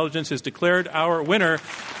artificial intelligence, is declared our winner.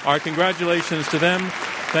 Our congratulations to them.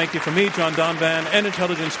 Thank you from me, John Donvan, and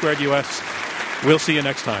Intelligence Squared US. We'll see you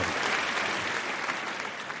next time.